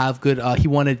trying to have good. He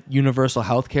wanted universal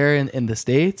health care in the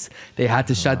States. They had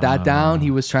to shut that down. He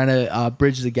was trying to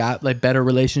bridge the gap, like better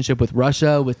relationship with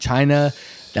Russia, with China.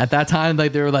 At that time,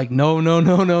 like they were like, no.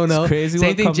 It's crazy Same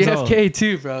what thing, comes JFK out.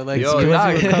 too, bro. Like, Yo, it's dog,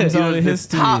 crazy. what comes out in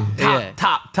history. top, Yeah.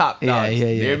 top. Yeah, dogs. yeah.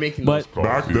 They're making But those calls.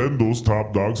 Back then, those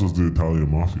top dogs was the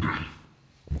Italian mafia.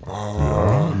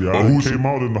 Yeah, it came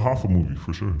out in the Hoffa movie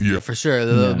for sure. Yeah. For sure,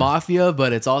 the mafia,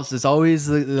 but it's always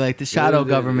like the shadow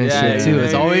government yeah, shit yeah, too. yeah,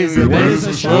 it's yeah, always yeah, the yeah. What What is is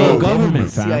a the shadow show?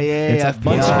 government, fam? CIA, It's a FBI.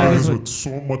 bunch of Guys niggas with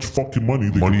so much fucking money,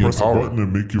 they Money can and press a power. button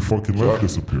and make your fucking life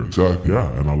disappear. Exactly.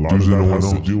 Yeah, and a lot Dudes of that that no one has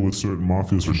to knows. deal with certain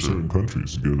mafias from certain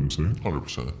countries. You get what I'm saying?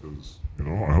 100%. You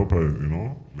know, I hope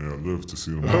may I live to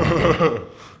see them all.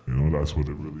 You know, that's what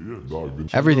it really is. Dog,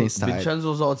 Vincenzo- Everything's tied.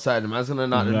 Vincenzo's outside. The man's gonna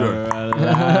knock the door.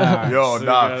 Relax. Yo,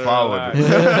 knock forward.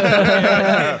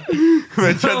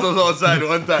 Vincenzo's outside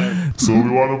one time. So we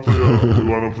want to play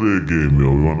a game,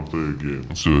 yo. We want to play a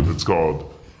game. Sure. It's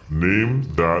called Name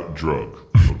That Drug,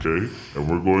 okay? And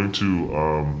we're going to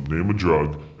name a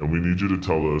drug, and we need you to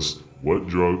tell us what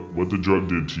the drug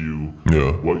did to you,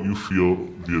 Yeah. what you feel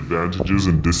the advantages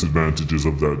and disadvantages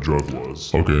of that drug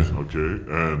was. Okay. Okay,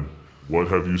 and what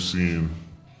have you seen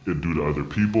it do to other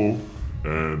people,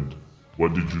 and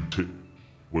what did you take?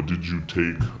 What did you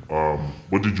take?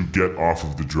 What did you get off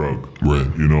of the drug? Right.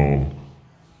 You know,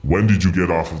 when did you get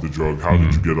off of the drug? How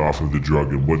did you get off of the drug?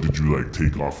 And what did you like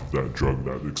take off of that drug?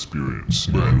 That experience.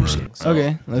 You know what I'm saying?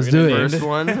 Okay, let's do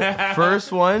it.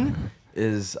 First one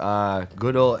is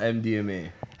good old MDMA.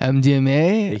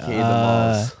 MDMA. AKA the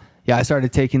malls. Yeah, I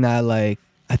started taking that like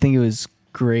I think it was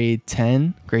grade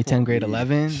 10, grade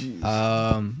 11.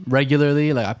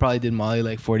 Regularly, like I probably did Molly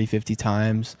like 40, 50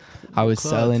 times. I was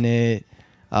selling it.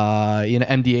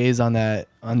 MDA's on there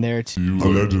too.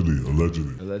 Allegedly.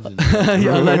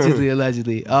 Yeah,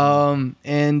 allegedly.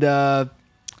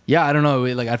 Yeah, I don't know.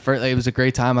 Like at first, like, it was a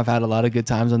great time. I've had a lot of good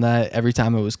times on that. Every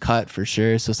time it was cut for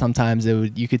sure. So sometimes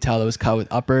you could tell it was cut with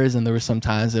uppers, and there were some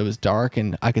times it was dark,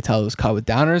 and I could tell it was cut with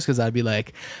downers because I'd be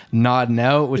like nodding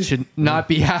out, which should not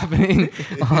be happening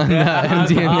on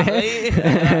MDMA.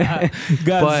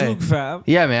 Got fam.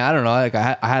 Yeah, man, I don't know. Like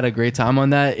I had a great time on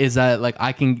that. Is that like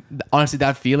I can honestly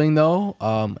that feeling though,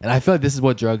 and I feel like this is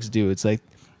what drugs do. It's like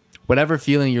whatever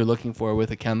feeling you're looking for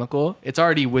with a chemical, it's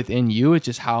already within you. It's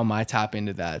just how am I tap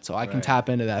into that? So I can tap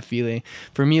into that feeling.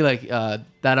 For me, like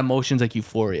that emotion's like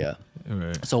euphoria.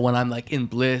 Right. So when I'm like in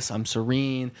bliss, I'm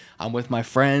serene, I'm with my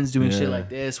friends doing shit like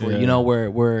this, where Yeah.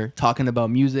 we're talking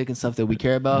about music and stuff that we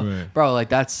care about, Right. bro. Like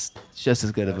that's just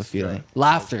as good of a feeling.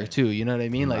 Laughter too, you know what I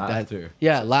mean? Like Laughter. that.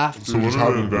 Yeah, laughter. So what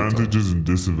are the advantages and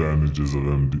disadvantages of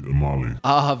Molly?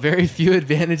 Very few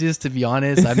advantages, to be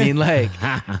honest. I mean, like,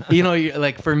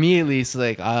 like for me at least,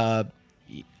 like I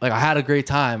had a great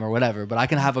time or whatever, but I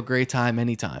can have a great time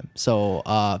anytime. So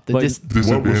What was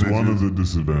one of the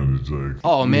disadvantages? Like,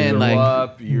 oh man, like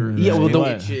yeah, well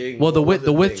the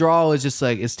What? withdrawal is just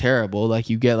like it's terrible. Like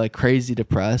you get like crazy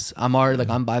depressed. I'm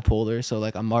bipolar, so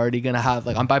like I'm already gonna have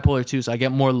like I'm bipolar too, so I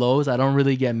get more lows. I don't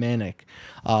really get manic.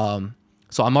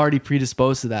 So I'm already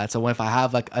predisposed to that. So if I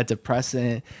have like a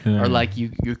depressant or like you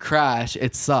crash,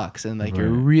 it sucks, and like you're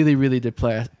really really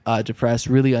depressed,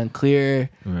 really unclear,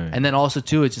 and then also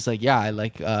too it's just like I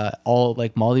like all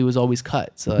like Molly was always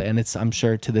cut. So and I'm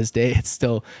sure to this day it's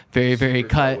still very very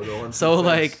cut. So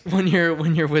like when you're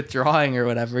withdrawing or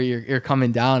whatever, you're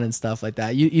coming down and stuff like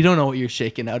that. You don't know what you're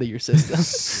shaking out of your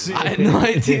system. I had no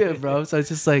idea, bro. So it's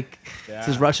just like it's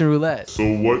just Russian roulette. so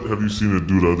what have you seen it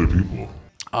do to other people?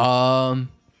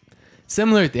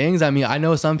 Similar things. I mean, I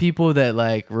know some people that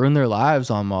like ruin their lives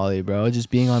on Molly, bro. Just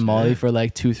being on Molly for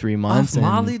like 2-3 months. Off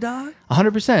Molly, dog?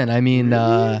 100%. I mean,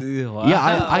 Wow.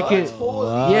 yeah, I could.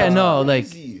 Yeah, no, like,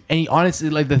 and honestly,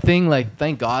 like the thing, like,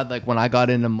 thank God, like when I got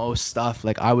into most stuff,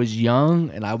 like I was young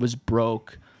and I was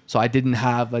broke. So I didn't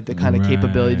have like the kind of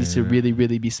capabilities to really,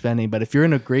 really be spending. But if you're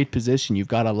in a great position, you've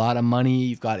got a lot of money,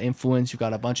 you've got influence, you've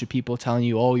got a bunch of people telling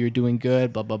you, oh, you're doing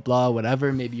good, blah, blah, blah,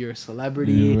 whatever. Maybe you're a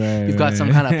celebrity. You've got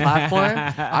some kind of platform.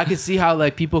 I could see how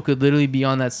like people could literally be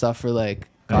on that stuff for like,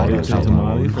 God,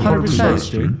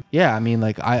 100%. Yeah, I mean,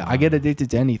 like I get addicted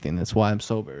to anything. That's why I'm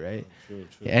sober, right?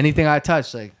 Yeah, anything I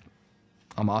touch, like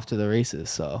I'm off to the races.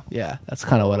 So yeah, that's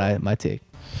kind of what my take.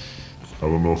 I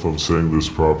don't know if I'm saying this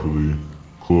properly.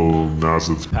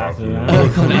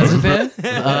 Clonazepam.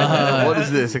 Clonazepam? What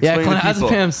is this? Yeah, Explain to people.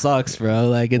 clonazepam sucks, bro.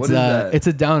 Like it's What is that? it's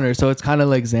a downer, so it's kind of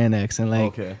like Xanax, and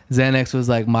like Xanax was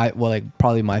like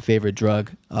probably my favorite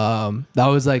drug. That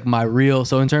was like my real.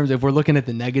 So in terms, if we're looking at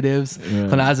the negatives,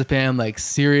 clonazepam, like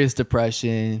serious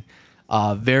depression,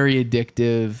 very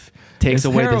addictive, takes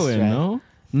away the heroin, strength.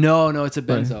 No, it's a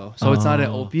benzo. So it's not an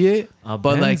opiate, but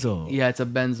benzo. like it's a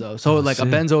benzo. So like a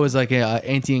benzo is like a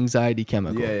anti-anxiety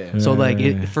chemical. Yeah. So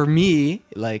like for me,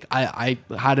 like I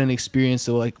had an experience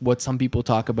so like what some people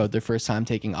talk about their first time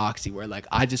taking oxy, where like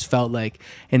I just felt like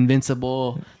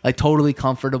invincible, like totally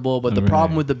comfortable. But the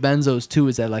problem with the benzos too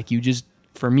is that like you just,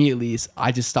 for me at least,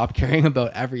 I just stopped caring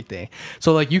about everything.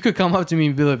 So like you could come up to me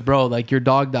and be like, bro, like your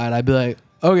dog died. I'd be like,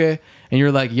 Okay. And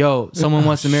you're like, yo, someone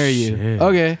wants to marry you. shit.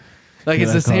 Okay. Like, You're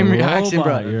it's like the same a reaction,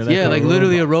 robot. bro. You're like Yeah, a like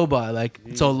literally a robot. robot. Like,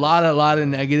 so a lot of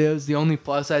negatives. The only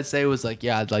plus I'd say was like,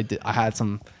 yeah, like I had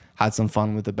some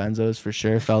fun with the benzos for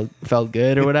sure. Felt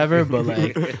good or whatever. But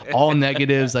like all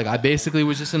negatives, like I basically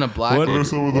was just in a black. What are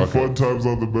some of the fun times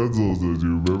on the benzos? Do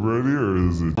you remember any, or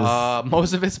is it just...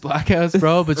 Most of it's blackouts,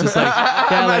 bro. But just like,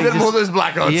 yeah, like Imagine just, most of his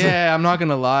blackouts. yeah, I'm not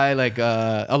gonna lie. Like,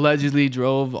 allegedly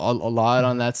drove a lot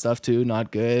on that stuff too. Not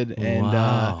good. And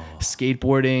Wow.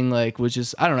 skateboarding, like, was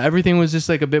just, I don't know. Everything was just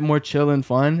like a bit more chill and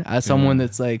fun. As someone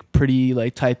that's like pretty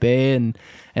like type A and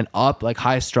up, like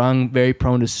high strung, very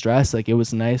prone to stress. Like, it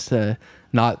was nice to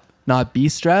not be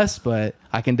stressed, but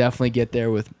I can definitely get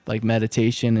there with like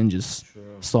meditation and just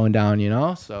slowing down, you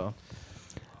know. So,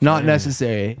 not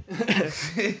necessary.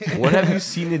 What have you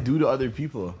seen it do to other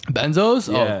people?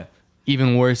 Benzos? Yeah. Oh,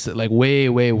 even worse, like way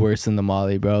worse than the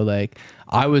Molly, bro. Like,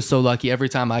 I was so lucky every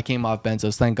time I came off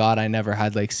benzos. Thank God I never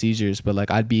had like seizures, but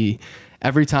like I'd be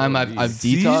every time I've detoxed.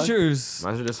 Seizures.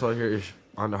 Imagine just out here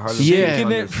on the hard. Yeah,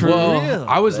 Shaking it for well, real.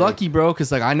 I was lucky, bro,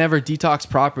 because like I never detoxed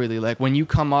properly. Like, when you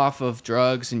come off of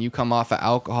drugs and you come off of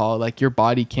alcohol, like your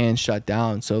body can shut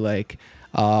down. So like,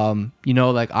 you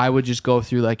know, like I would just go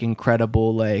through like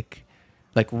incredible, like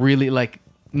really like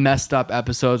messed up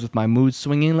episodes with my mood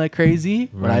swinging like crazy.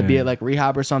 When I'd be at like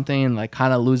rehab or something and like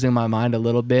kind of losing my mind a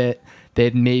little bit,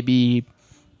 they'd maybe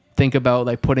think about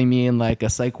like putting me in like a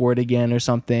psych ward again or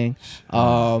something.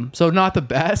 So not the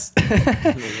best.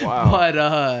 Wow.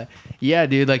 But yeah,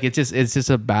 dude, like it's just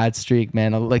a bad streak,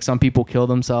 man. Like, some people kill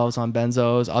themselves on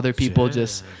benzos. Other people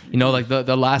just, you know, like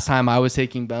the last time I was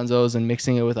taking benzos and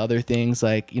mixing it with other things,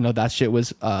 like, you know, that shit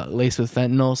was laced with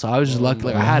fentanyl. So I was just lucky.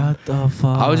 Like, What the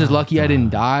fuck? I was just lucky I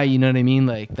didn't die. You know what I mean?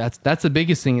 Like, that's the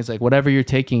biggest thing is like whatever you're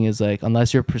taking is like,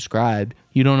 unless you're prescribed,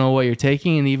 you don't know what you're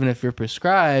taking. And even if you're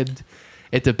prescribed,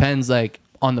 it depends like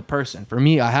on the person. For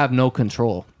me, I have no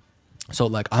control. So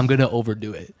like, I'm going to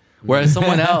overdo it. Whereas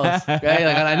someone else, right?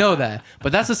 Like, and I know that.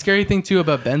 But that's the scary thing too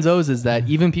about benzos is that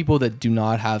even people that do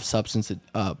not have substance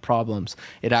problems,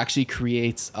 it actually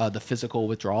creates the physical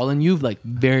withdrawal in you like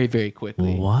very, very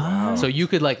quickly. Wow. So you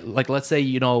could like let's say,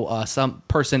 you know, some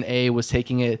person A was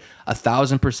taking it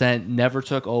 1,000%, never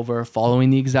took over, following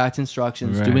the exact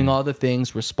instructions, Right. doing all the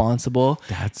things, responsible.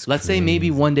 That's let's say maybe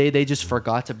one day they just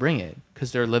forgot to bring it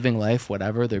because they're living life,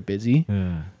 whatever, they're busy.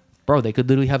 Yeah. Bro, they could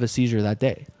literally have a seizure that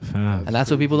day. Fab. And that's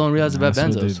what people don't realize about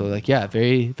That's what benzos. they- So like, yeah,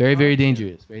 very, very, very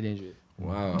dangerous. Very dangerous.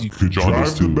 Wow. You could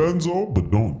drive the benzo, but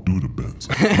don't do the benzo.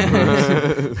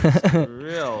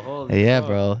 Real. Holy Yeah,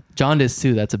 bro. Jaundice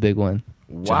too. That's a big one.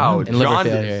 Wow. And liver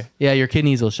Jaundice. failure. Yeah, your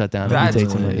kidneys will shut down That's if you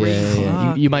take too much. Yeah, yeah,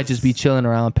 yeah. You might just be chilling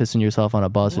around, pissing yourself on a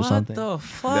bus or What something. the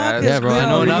fuck? That's- Yeah, bro. I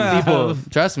know crazy. enough people.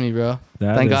 Trust me, bro.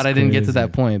 That Thank is God I didn't get to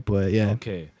that crazy. point, but yeah.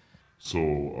 Okay. So,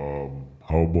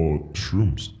 how about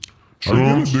shrooms? I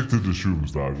get addicted to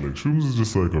shrooms, dog. Like, shrooms is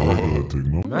just like a regular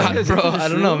thing, no? Bro, I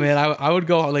don't know, man. I would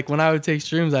go like when I would take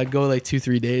shrooms, I'd go like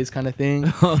 2-3 days kind of thing,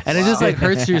 and it just like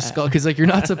hurts your skull because like you're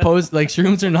not supposed like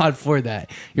shrooms are not for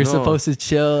that. You're No. supposed to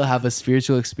chill, have a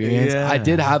spiritual experience. Yeah. I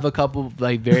did have a couple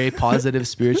like very positive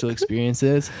spiritual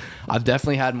experiences. I've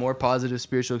definitely had more positive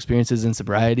spiritual experiences in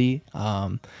sobriety,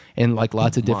 in like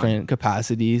lots of different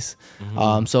capacities.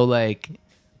 So like.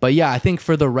 But yeah, I think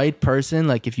for the right person,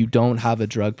 like if you don't have a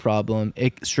drug problem,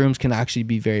 shrooms can actually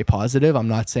be very positive. I'm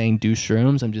not saying do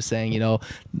shrooms. I'm just saying, you know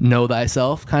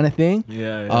thyself kind of thing.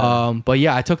 Yeah. But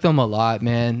yeah, I took them a lot,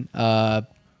 man.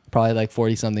 Probably like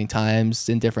 40 something times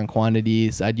in different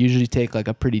quantities. I'd usually take like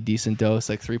a pretty decent dose,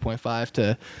 like 3.5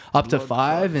 to up to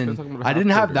 5. And I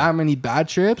didn't have that many bad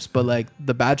trips, but like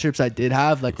the bad trips I did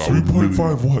have, like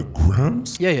 3.5 what,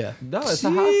 grams? yeah. No, it's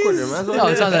a half quarter, man. No,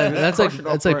 it's not that.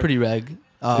 That's like pretty reg.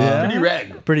 Yeah.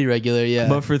 Pretty regular, yeah.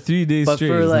 But for 3 days But straight.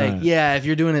 for it's like, not. yeah, if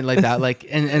you're doing it like that, like,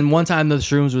 and one time those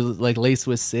shrooms were like laced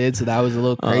with Sid, so that was a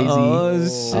little crazy. Oh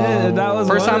shit! That was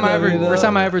First one time of them, you know?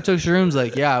 I ever took shrooms,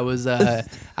 like, yeah, I was at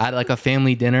like a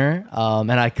family dinner,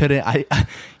 and I couldn't,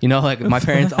 like my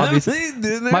parents obviously,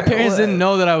 my parents didn't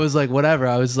know that I was like whatever,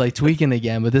 I was like tweaking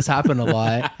again, but this happened a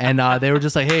lot, and they were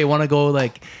just like, hey, want to go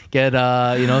like get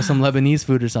some Lebanese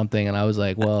food or something, and I was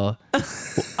like, well,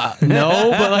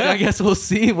 no, but like I guess we'll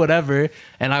see, whatever.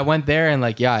 And I went there and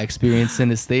like, yeah, I experienced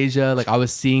synesthesia. Like I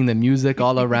was seeing the music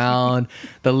all around.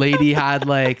 The lady had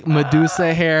like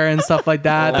Medusa hair and stuff like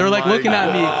that. They're like looking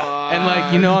at me and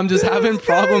like, I'm just having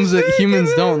problems that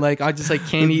humans don't. Like I just like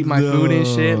can't eat my food and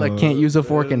shit. Like can't use a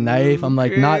fork and knife. I'm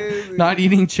like not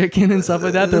eating chicken and stuff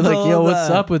like that. They're like, yo, what's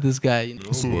up with this guy?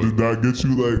 So did that get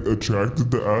you like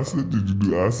attracted to acid? Did you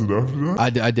do acid after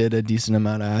that? I did a decent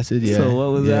amount of acid. Yeah. So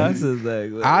what was yeah. acid?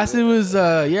 acid? Like, Acid was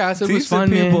acid teach was fun,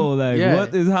 the people, man. like, Yeah.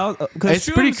 what is how? It's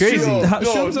pretty crazy.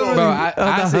 Shrooms no, already- Bro,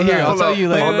 acid here. I'll tell you,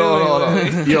 like, Hold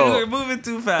on. Yo. You're moving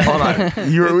too fast. Hold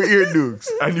on. You were with ear dukes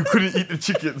and you couldn't eat the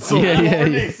chicken. So Yeah, what yeah, were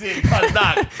yeah. they saying? Cut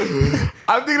that.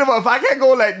 I'm thinking about if I can't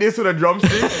go like this with a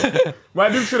drumstick, my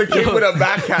dude should have came with a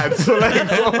backhand. So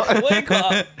like, Wake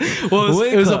up. well,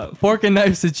 it was a fork and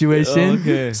knife situation.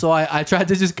 Okay. So I tried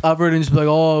to just cover it and just be like,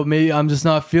 oh, maybe I'm just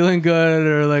not feeling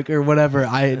good or whatever.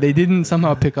 They didn't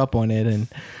somehow pick up on it, and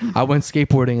I went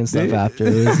skateboarding and stuff after.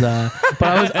 It was,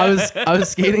 but I was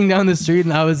skating down the street,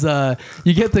 and I was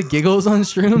you get the giggles on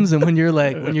shrooms, and when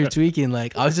you're tweaking,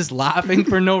 like I was just laughing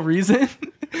for no reason.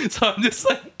 So I'm just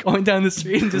like going down the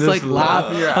street and just like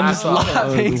laughing. I'm just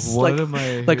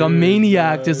laughing like a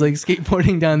maniac, just like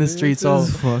skateboarding down the street. So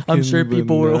I'm sure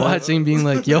people were watching, being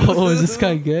like, "Yo, is this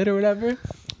guy good or whatever?"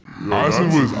 I've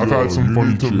had some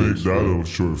fun to make that a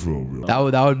short film.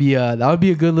 Yo. That would be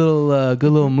a good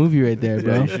little movie right there,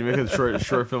 bro. you should make a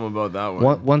short film about that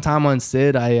one. One time on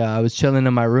Sid, I was chilling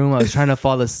in my room. I was trying to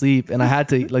fall asleep, and I had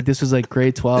to, like, this was like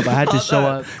grade 12. I had to show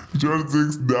up. You trying to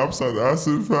take snaps on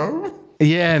acid, fam?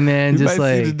 Yeah, man, just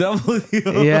might see like the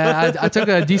W. yeah. I took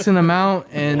a decent amount,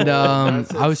 and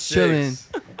I was chilling.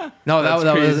 No,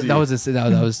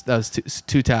 that was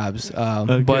two tabs.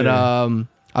 But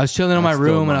I was chilling in my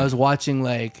room, and I was watching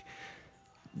like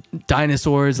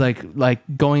dinosaurs like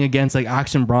going against like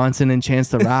Action Bronson and Chance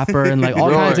the Rapper and like all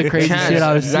kinds of crazy shit.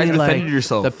 I was you guys seeing like defended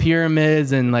yourself. the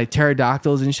pyramids and like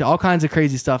pterodactyls and shit, all kinds of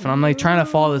crazy stuff. And I'm like trying to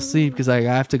fall asleep because like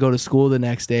I have to go to school the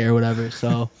next day or whatever.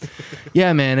 So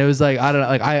yeah, man, it was like I don't know,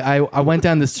 like I went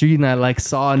down the street and I like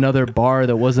saw another bar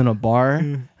that wasn't a bar,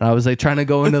 and I was like trying to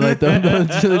go into like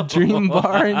the dream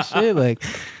bar and shit. Like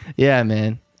yeah,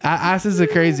 man. Acid's a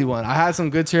crazy one. I had some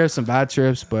good trips, some bad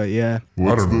trips, but yeah.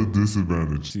 What's the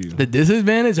disadvantage? The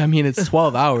disadvantage? I mean, it's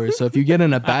 12 hours. So if you get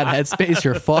in a bad headspace,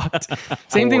 you're fucked.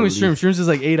 Same thing with shrooms. Shrooms is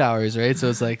like 8 hours, right? So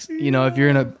it's like, you know, if you're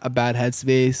in a bad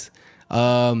headspace.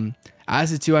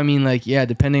 Acid too, I mean, like, yeah,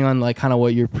 depending on like kind of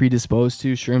what you're predisposed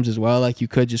to, shrooms as well, like you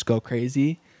could just go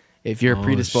crazy. If you're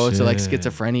predisposed to like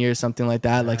schizophrenia or something like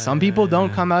that, like some people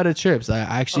don't come out of trips. I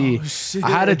actually,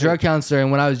 I had a drug counselor, and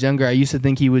when I was younger, I used to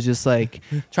think he was just like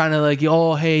trying to like,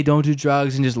 oh, hey, don't do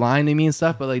drugs, and just lying to me and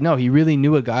stuff. But like, no, he really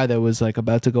knew a guy that was like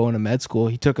about to go into med school.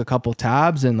 He took a couple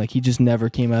tabs, and like he just never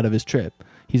came out of his trip.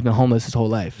 He's been homeless his whole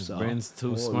life. So Brain's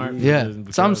too smart. yeah,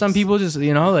 some people just,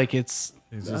 you know, like it's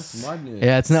just madness.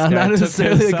 yeah, it's not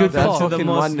necessarily a good call. Fucking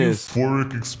madness.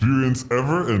 Euphoric experience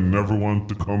ever and never want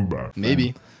to come back.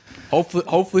 Maybe.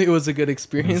 Hopefully it was a good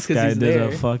experience This guy because he's did there.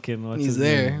 a fucking. What's He's his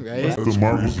there, name? right? The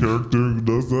Marvel character who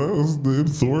does that, what's his name?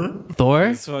 Thor?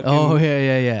 Thor? fucking- Oh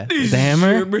yeah. The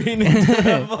hammer. Your brain into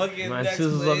the fucking Man, next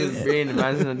sizzles up his place. brain.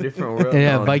 Imagine a different world.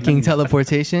 Yeah, now. Viking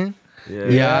teleportation. Yeah.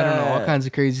 Yeah, I don't know, all kinds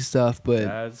of crazy stuff, but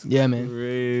That's yeah, man.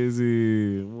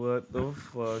 crazy. What the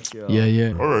fuck, yo?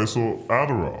 Yeah. All right, so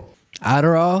Adderall.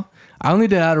 Adderall. I only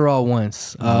did Adderall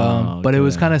once, but it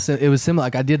was okay. kind of it was similar.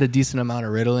 Like I did a decent amount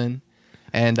of Ritalin.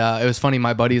 And it was funny,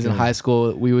 my buddies in high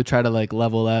school, we would try to like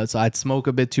level out. So I'd smoke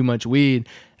a bit too much weed.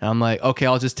 And I'm like, okay,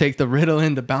 I'll just take the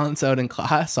Ritalin to balance out in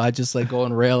class. So I just like go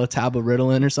and rail a tab of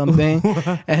Ritalin or something.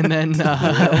 And then, you know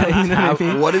what I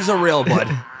mean? What is a rail, bud?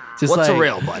 Just What's like, a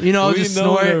rail, bud? You know, We just know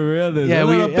snort. what a rail is. Yeah, A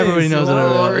little everybody bass, knows what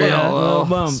little a rail is. rail, little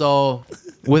bump. So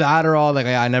with Adderall, like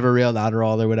I never railed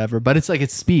Adderall or whatever, but it's like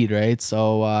it's speed, right?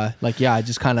 So like yeah, I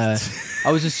just kind of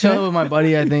I was just chilling with my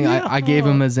buddy. I think I gave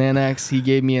him a Xanax, he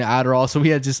gave me an Adderall, so we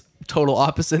had just total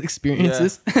opposite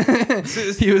experiences.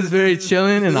 He was very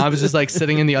chilling, and I was just like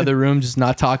sitting in the other room, just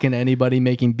not talking to anybody,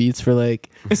 making beats for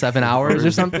like 7 hours or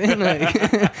something. Like,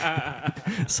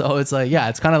 so it's like yeah,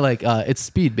 it's kind of like it's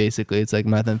speed basically. It's like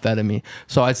methamphetamine.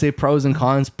 So I'd say pros and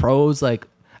cons. Pros, like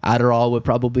Adderall would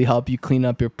probably help you clean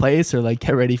up your place or like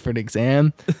get ready for an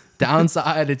exam.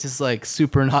 Downside, it's just like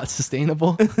super not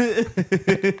sustainable and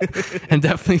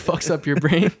definitely fucks up your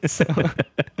brain. So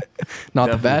not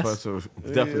the best.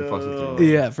 Definitely fucks with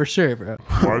you. Yeah, for sure, bro.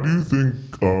 Why do you think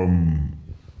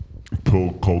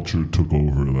pill culture took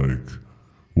over? Like,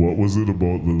 what was it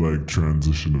about the like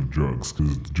transition of drugs?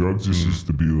 Because drugs just used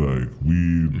to be like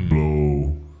weed,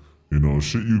 blow, you know,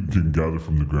 shit you can gather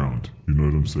from the ground. You know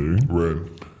what I'm saying? Right.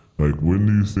 Like, when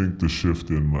do you think the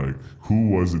shift in, like, who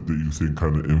was it that you think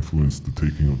kind of influenced the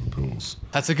taking of the pills?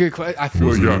 That's a good question. I feel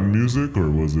Was like it in music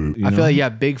or was it? I feel like yeah,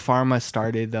 Big Pharma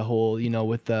started the whole, you know,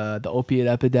 with the opiate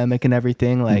epidemic and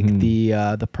everything, like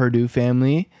the Purdue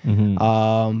family.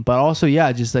 But also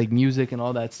yeah, just like music and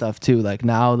all that stuff too. Like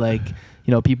now, like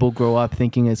you know, people grow up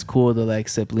thinking it's cool to like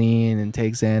sip lean and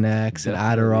take Xanax and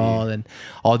Adderall and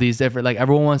all these different, like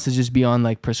everyone wants to just be on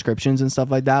like prescriptions and stuff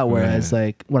like that. Whereas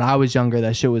like when I was younger,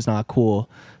 that shit was not cool.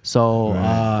 So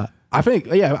I think,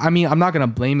 yeah, I mean, I'm not going to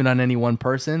blame it on any one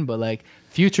person, but like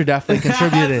Future definitely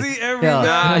contributed. See,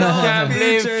 Nah, you can't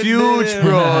blame Future,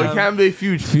 bro. You can't blame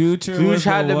Future. Future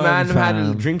had the man who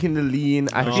had drinking the lean.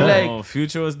 I feel like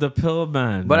Future was the pill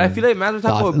man. But I feel like man was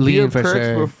talking about lean beer for perks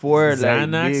sure. before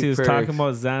Xanax. like, He was perks. talking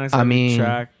about Xanax. I mean,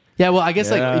 track. yeah, well, I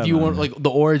guess like Yeah, if you want man. like the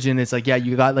origin, it's like, yeah,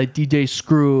 you got like DJ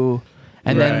Screw.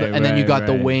 And then you got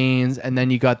the right. Waynes, and then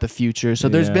you got the Future. So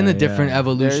there's been a different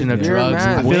evolution of There's- drugs.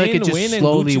 yeah, I feel like it just Wayne and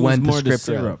slowly Gucci was went more the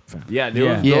prescriptive. syrup, fam. Yeah,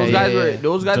 Yeah.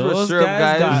 those guys were Those syrup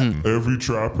guys guys. got- Every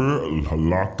trapper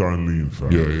locked on lean,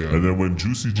 fam. Yeah, yeah. And then when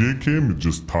Juicy J came, it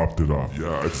just topped it off.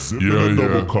 Yeah, it's sipping Yeah, a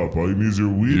double yeah. cup. All you need is your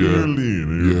weed and Yeah. your lean,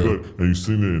 and you're Yeah. good. And you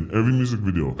sing it in every music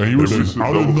video. And he was then just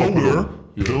out of double cup nowhere, of them.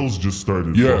 Yeah. pills just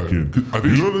started Yeah, fucking. I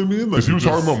think You know what I mean? Because he was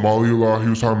talking about Molly a lot. He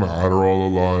was talking about Adderall a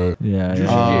lot. Yeah, Juicy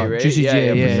yeah. J, right? Juicy Yeah, J,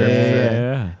 yeah, for yeah, sure, yeah, for yeah.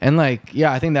 sure. yeah. And like,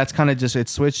 yeah, I think that's kind of just it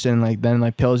switched, and like then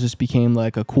like pills just became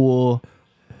like a cool,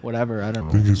 whatever. I don't I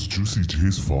know. think it's Juicy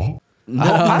J's fault. No,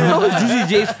 I don't know if it's Juicy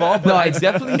J's fault, but I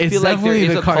definitely feel like there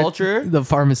is a culture. the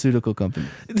pharmaceutical company.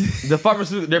 The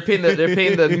pharmaceutical, they're paying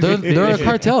the They're a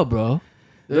cartel, bro.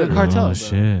 They're a cartel. Oh bro.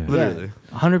 shit. Literally.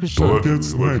 100%. Don't get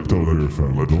sniped out here,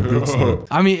 fam. Don't get sniped.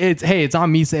 I mean, it's on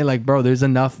me saying like, bro, there's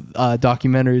enough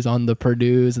documentaries on the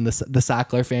Purdue's and the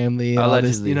Sackler family. And all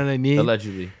this, Allegedly. you know what I mean?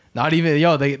 Allegedly. Not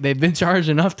even, they've been charged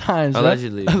enough times. right?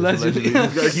 Allegedly. Allegedly. You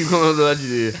gotta keep going with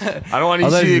allegedly. I don't want to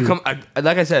see Allegedly. you come.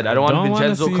 Like I said, I don't want Don't wanna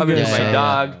Vincenzo see you coming get with my shot.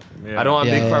 dog. I don't want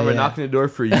Yeah, Big yeah, Pharma yeah. knocking the door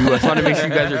for you. I just want to make sure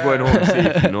you guys are going home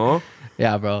safe, you know?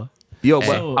 Yeah, bro. Yo, but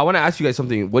So- I want to ask you guys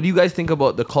something. What do you guys think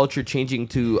about the culture changing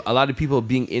to a lot of people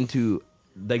being into,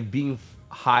 like, being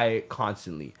high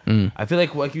constantly? I feel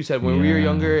like you said, when we were Yeah.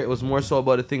 younger, it was more so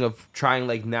about a thing of trying,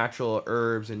 like, natural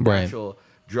herbs and Right. natural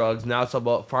drugs. Now it's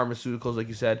about pharmaceuticals, like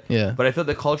you said. Yeah. But I feel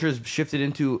the culture has shifted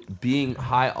into being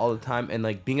high all the time and,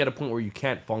 like, being at a point where you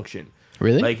can't function.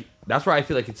 Really? Like, that's where I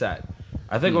feel like it's at.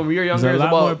 I think when we were younger, There's it's a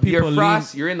lot more about you're people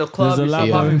frost, you're in the club, there's a you're lot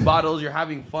still more- popping bottles, you're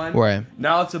having fun. Right.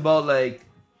 Now it's about, like,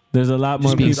 There's a lot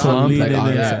more being people slumped, leaning like, oh,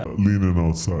 in. yeah. Leaning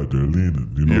outside, they're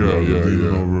leaning. You know, Yeah, they're yeah,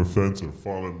 leaning yeah. over a fence or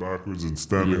falling backwards and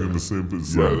standing in the same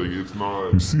position. Yeah, like it's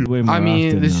not. You see it. Way more I mean,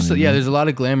 often there's now, just you yeah, know? there's a lot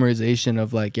of glamorization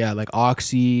of like like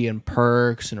Oxy and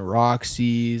Perks and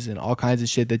Roxys and all kinds of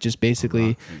shit that just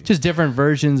basically just different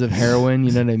versions of heroin.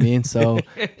 You know what I mean? So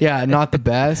yeah, not the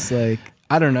best. Like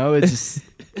I don't know. It's just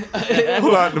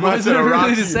hold on, the man what's said it a really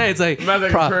Roxy. to say? It's like The man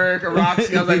like pro- a perk, a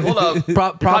Roxy. I was like, hold up.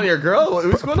 pro- Probably your girl?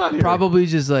 What's going on here? probably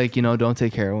just like don't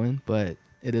take heroin, but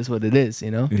it is what it is.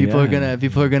 People are Yeah.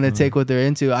 gonna take what they're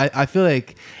into. I feel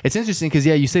like it's interesting because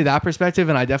yeah, you say that perspective,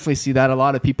 and I definitely see that a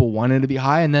lot of people wanting to be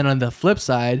high, and then on the flip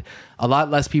side, a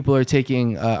lot less people are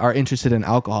taking are interested in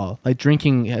alcohol. Like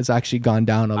drinking has actually gone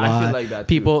down a lot. I feel like that,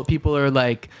 too. People are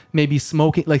like maybe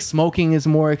smoking. Like smoking is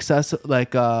more accessible,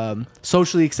 like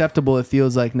socially acceptable. It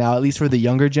feels like now, at least for the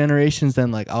younger generations,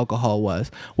 than like alcohol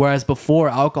was. Whereas before,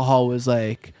 alcohol was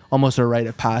like almost a rite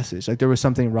of passage. Like there was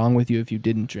something wrong with you if you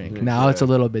didn't drink. Now it's a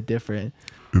little bit different.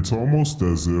 It's almost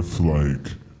as if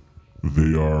like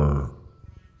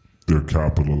they're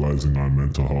capitalizing on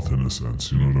mental health in a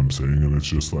sense. You know what I'm saying? And it's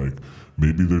just like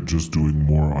maybe they're just doing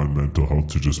more on mental health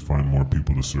to just find more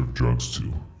people to serve drugs to.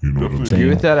 You know what I'm agree saying?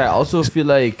 with that. I also feel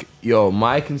like,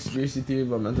 my conspiracy theory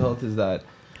about mental health is that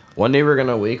one day we're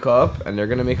gonna wake up and they're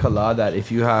gonna make a law that if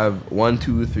you have 1,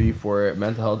 2, 3, 4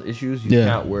 mental health issues, you Yeah.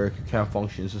 can't work, you can't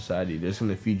function in society. They're just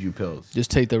gonna feed you pills. Just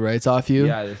take the rights off you.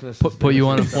 Yeah, they're gonna Put you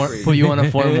on a form. Put you on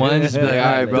a form one. Just be like, all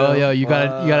right, bro. Yo, you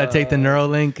gotta take the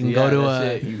Neuralink and go to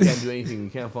that's it. You can't do anything. You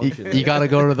can't function. you gotta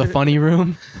go to the funny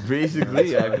room.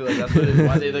 Basically, I feel like that's what it is.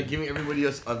 Why they like giving everybody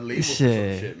else a label for some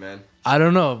Shit. shit, man. I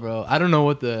don't know, bro. I don't know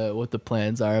what the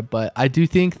plans are, but I do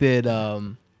think that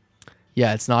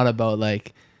yeah, it's not about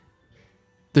like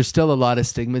there's still a lot of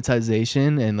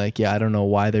stigmatization and like I don't know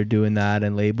why they're doing that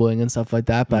and labeling and stuff like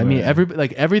that. But I mean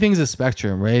everything's a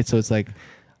spectrum, right? So it's like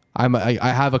I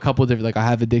have a couple different, like I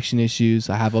have addiction issues,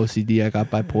 I have OCD, I got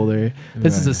bipolar.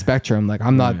 This is a spectrum. Like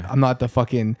I'm not the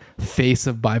fucking face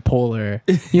of bipolar.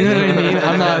 You know what I mean?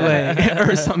 I'm not like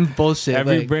or some bullshit.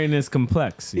 Every like, brain is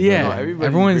complex. Yeah. No, everybody's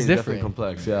everyone's brain is definitely different.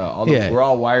 complex. Yeah, Yeah. we're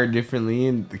all wired differently,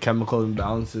 and the chemical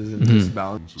imbalances and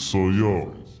disbalances. So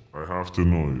yo, I have to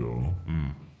know, yo,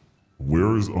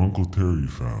 where is Uncle Terry,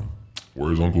 fam?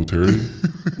 Where's Uncle Terry?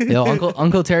 Yo,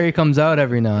 Uncle Terry comes out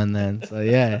every now and then. So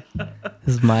yeah,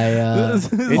 this is my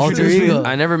alter ego.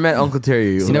 I never met Uncle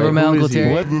Terry. You never met Uncle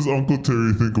Terry? What does Uncle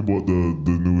Terry think about the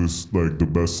newest, like the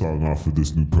best song off of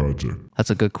this new project? That's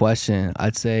a good question.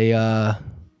 I'd say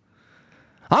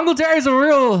Uncle Terry's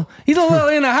he's a little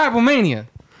into hypomania.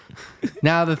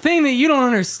 Now, the thing that you don't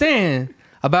understand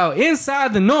about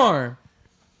Inside the Norm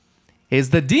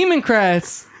is the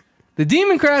Democrats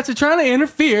are trying to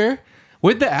interfere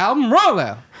with the album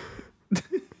rollout.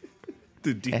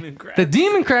 The Democrats. The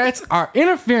Democrats are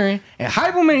interfering, and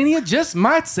hypomania just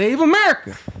might save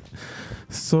America.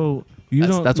 So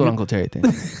That's what Uncle Terry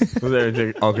thinks.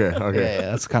 Okay. Yeah,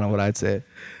 that's kind of what I'd say.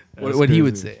 What he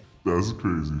would say. That's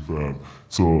crazy, fam.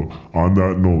 So on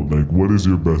that note, like, what is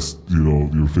your best,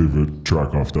 your favorite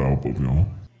track off the album,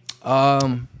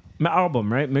 My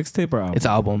album, right? Mixtape or album? It's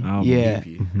album. Yeah.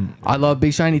 EP. I love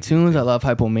Big Shiny Tunes. I love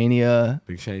Hypomania.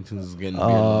 Big Shiny Tunes is getting weird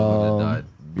love on the dot.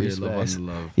 Weird love on respects. the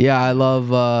love. Yeah, I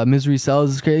love Misery Cells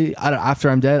is crazy.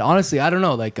 After I'm Dead. Honestly, I don't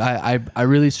know. Like I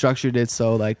really structured it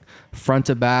so like front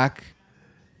to back.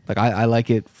 Like I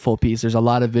like it full piece. There's a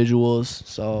lot of visuals.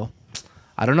 So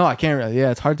I don't know. I can't really.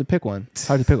 Yeah, it's hard to pick one.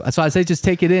 So I say just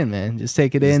take it in, man. Just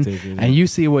take it in, and you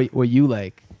see what you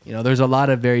like. There's a lot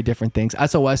of very different things.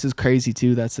 SOS is crazy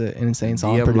too. That's an insane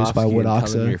song DM produced by Lofsky Wood and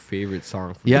tell him Oxa. your favorite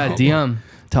song. From Yeah, the DM. album.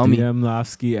 Tell me. DM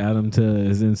Lofsky, add him to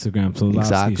his Instagram. So Lofsky,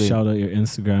 Exactly. shout out your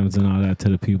Instagrams and all that to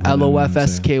the people. that know what I'm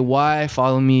saying. LOFSKY.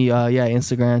 Follow me.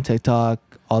 Instagram, TikTok,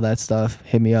 all that stuff.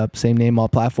 Hit me up. Same name, all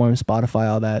platforms, Spotify,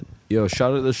 all that. Yo,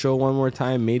 shout out the show one more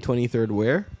time. May 23rd,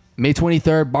 where? May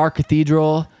 23rd, Bar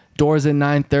Cathedral. Doors at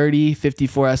 9:30,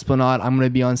 54 Esplanade. I'm going to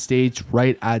be on stage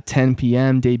right at 10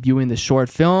 p.m. debuting the short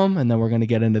film, and then we're going to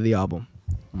get into the album.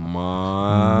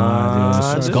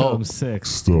 Let's go. I'm sick.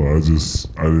 Still, I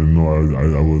didn't know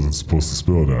I wasn't supposed to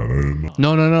spell that. I didn't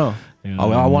know. No. Yeah,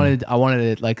 I wanted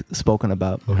it like spoken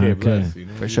about. Okay.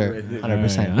 For sure.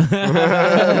 100%.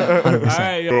 All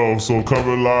right, yo. Yo, so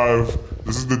coming live,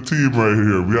 this is the team right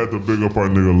here. We had to big up our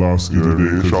nigga Lofsky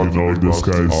today shout because out to this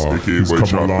Big guy's Lofsky. he's AKA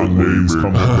come a long Chocolate way. He's Labor.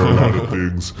 come up with a lot of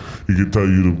things. He can tell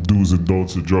you the do's and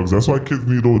don'ts of drugs. That's why kids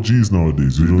need OGs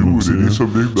nowadays. You know what I'm They saying? need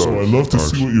some big dogs. So I love to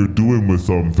see what you're doing with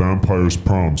Vampire's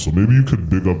Prom. So maybe you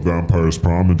could big up Vampire's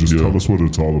Prom and just tell us what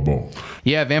it's all about.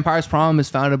 Yeah, Vampire's Prom is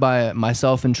founded by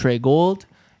myself and Trey Gold.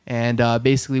 And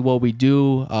basically what we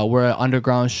do, we're an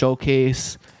underground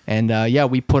showcase. And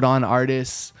we put on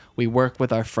artists. We work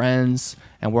with our friends.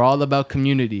 And we're all about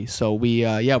community. So we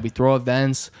throw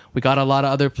events. We got a lot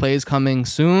of other plays coming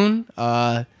soon.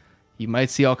 You might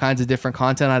see all kinds of different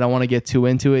content. I don't want to get too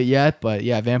into it yet. But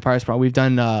yeah, Vampire's Prom. We've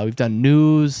done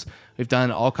news. We've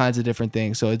done all kinds of different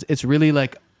things. So it's really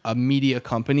like a media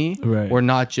company. Right. We're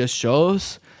not just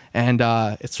shows. And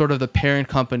it's sort of the parent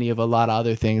company of a lot of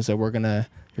other things that you're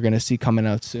gonna see coming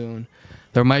out soon.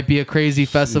 There might be a crazy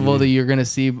festival that you're gonna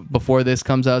see before this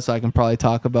comes out, so I can probably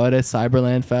talk about it.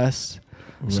 Cyberland Fest.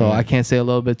 Right. So I can't say a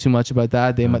little bit too much about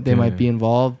that. They might be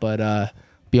involved, but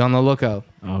be on the lookout.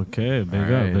 Okay,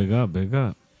 big up. Big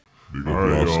up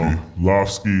Lofsky.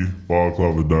 Lofsky,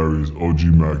 Balaclava Diaries,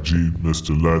 OG MacG,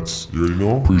 Mr. Let's. You already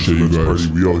know? Appreciate you Let's guys.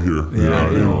 party. We out here.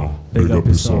 Yeah, you know. Big up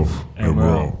yourself. And we're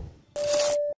out.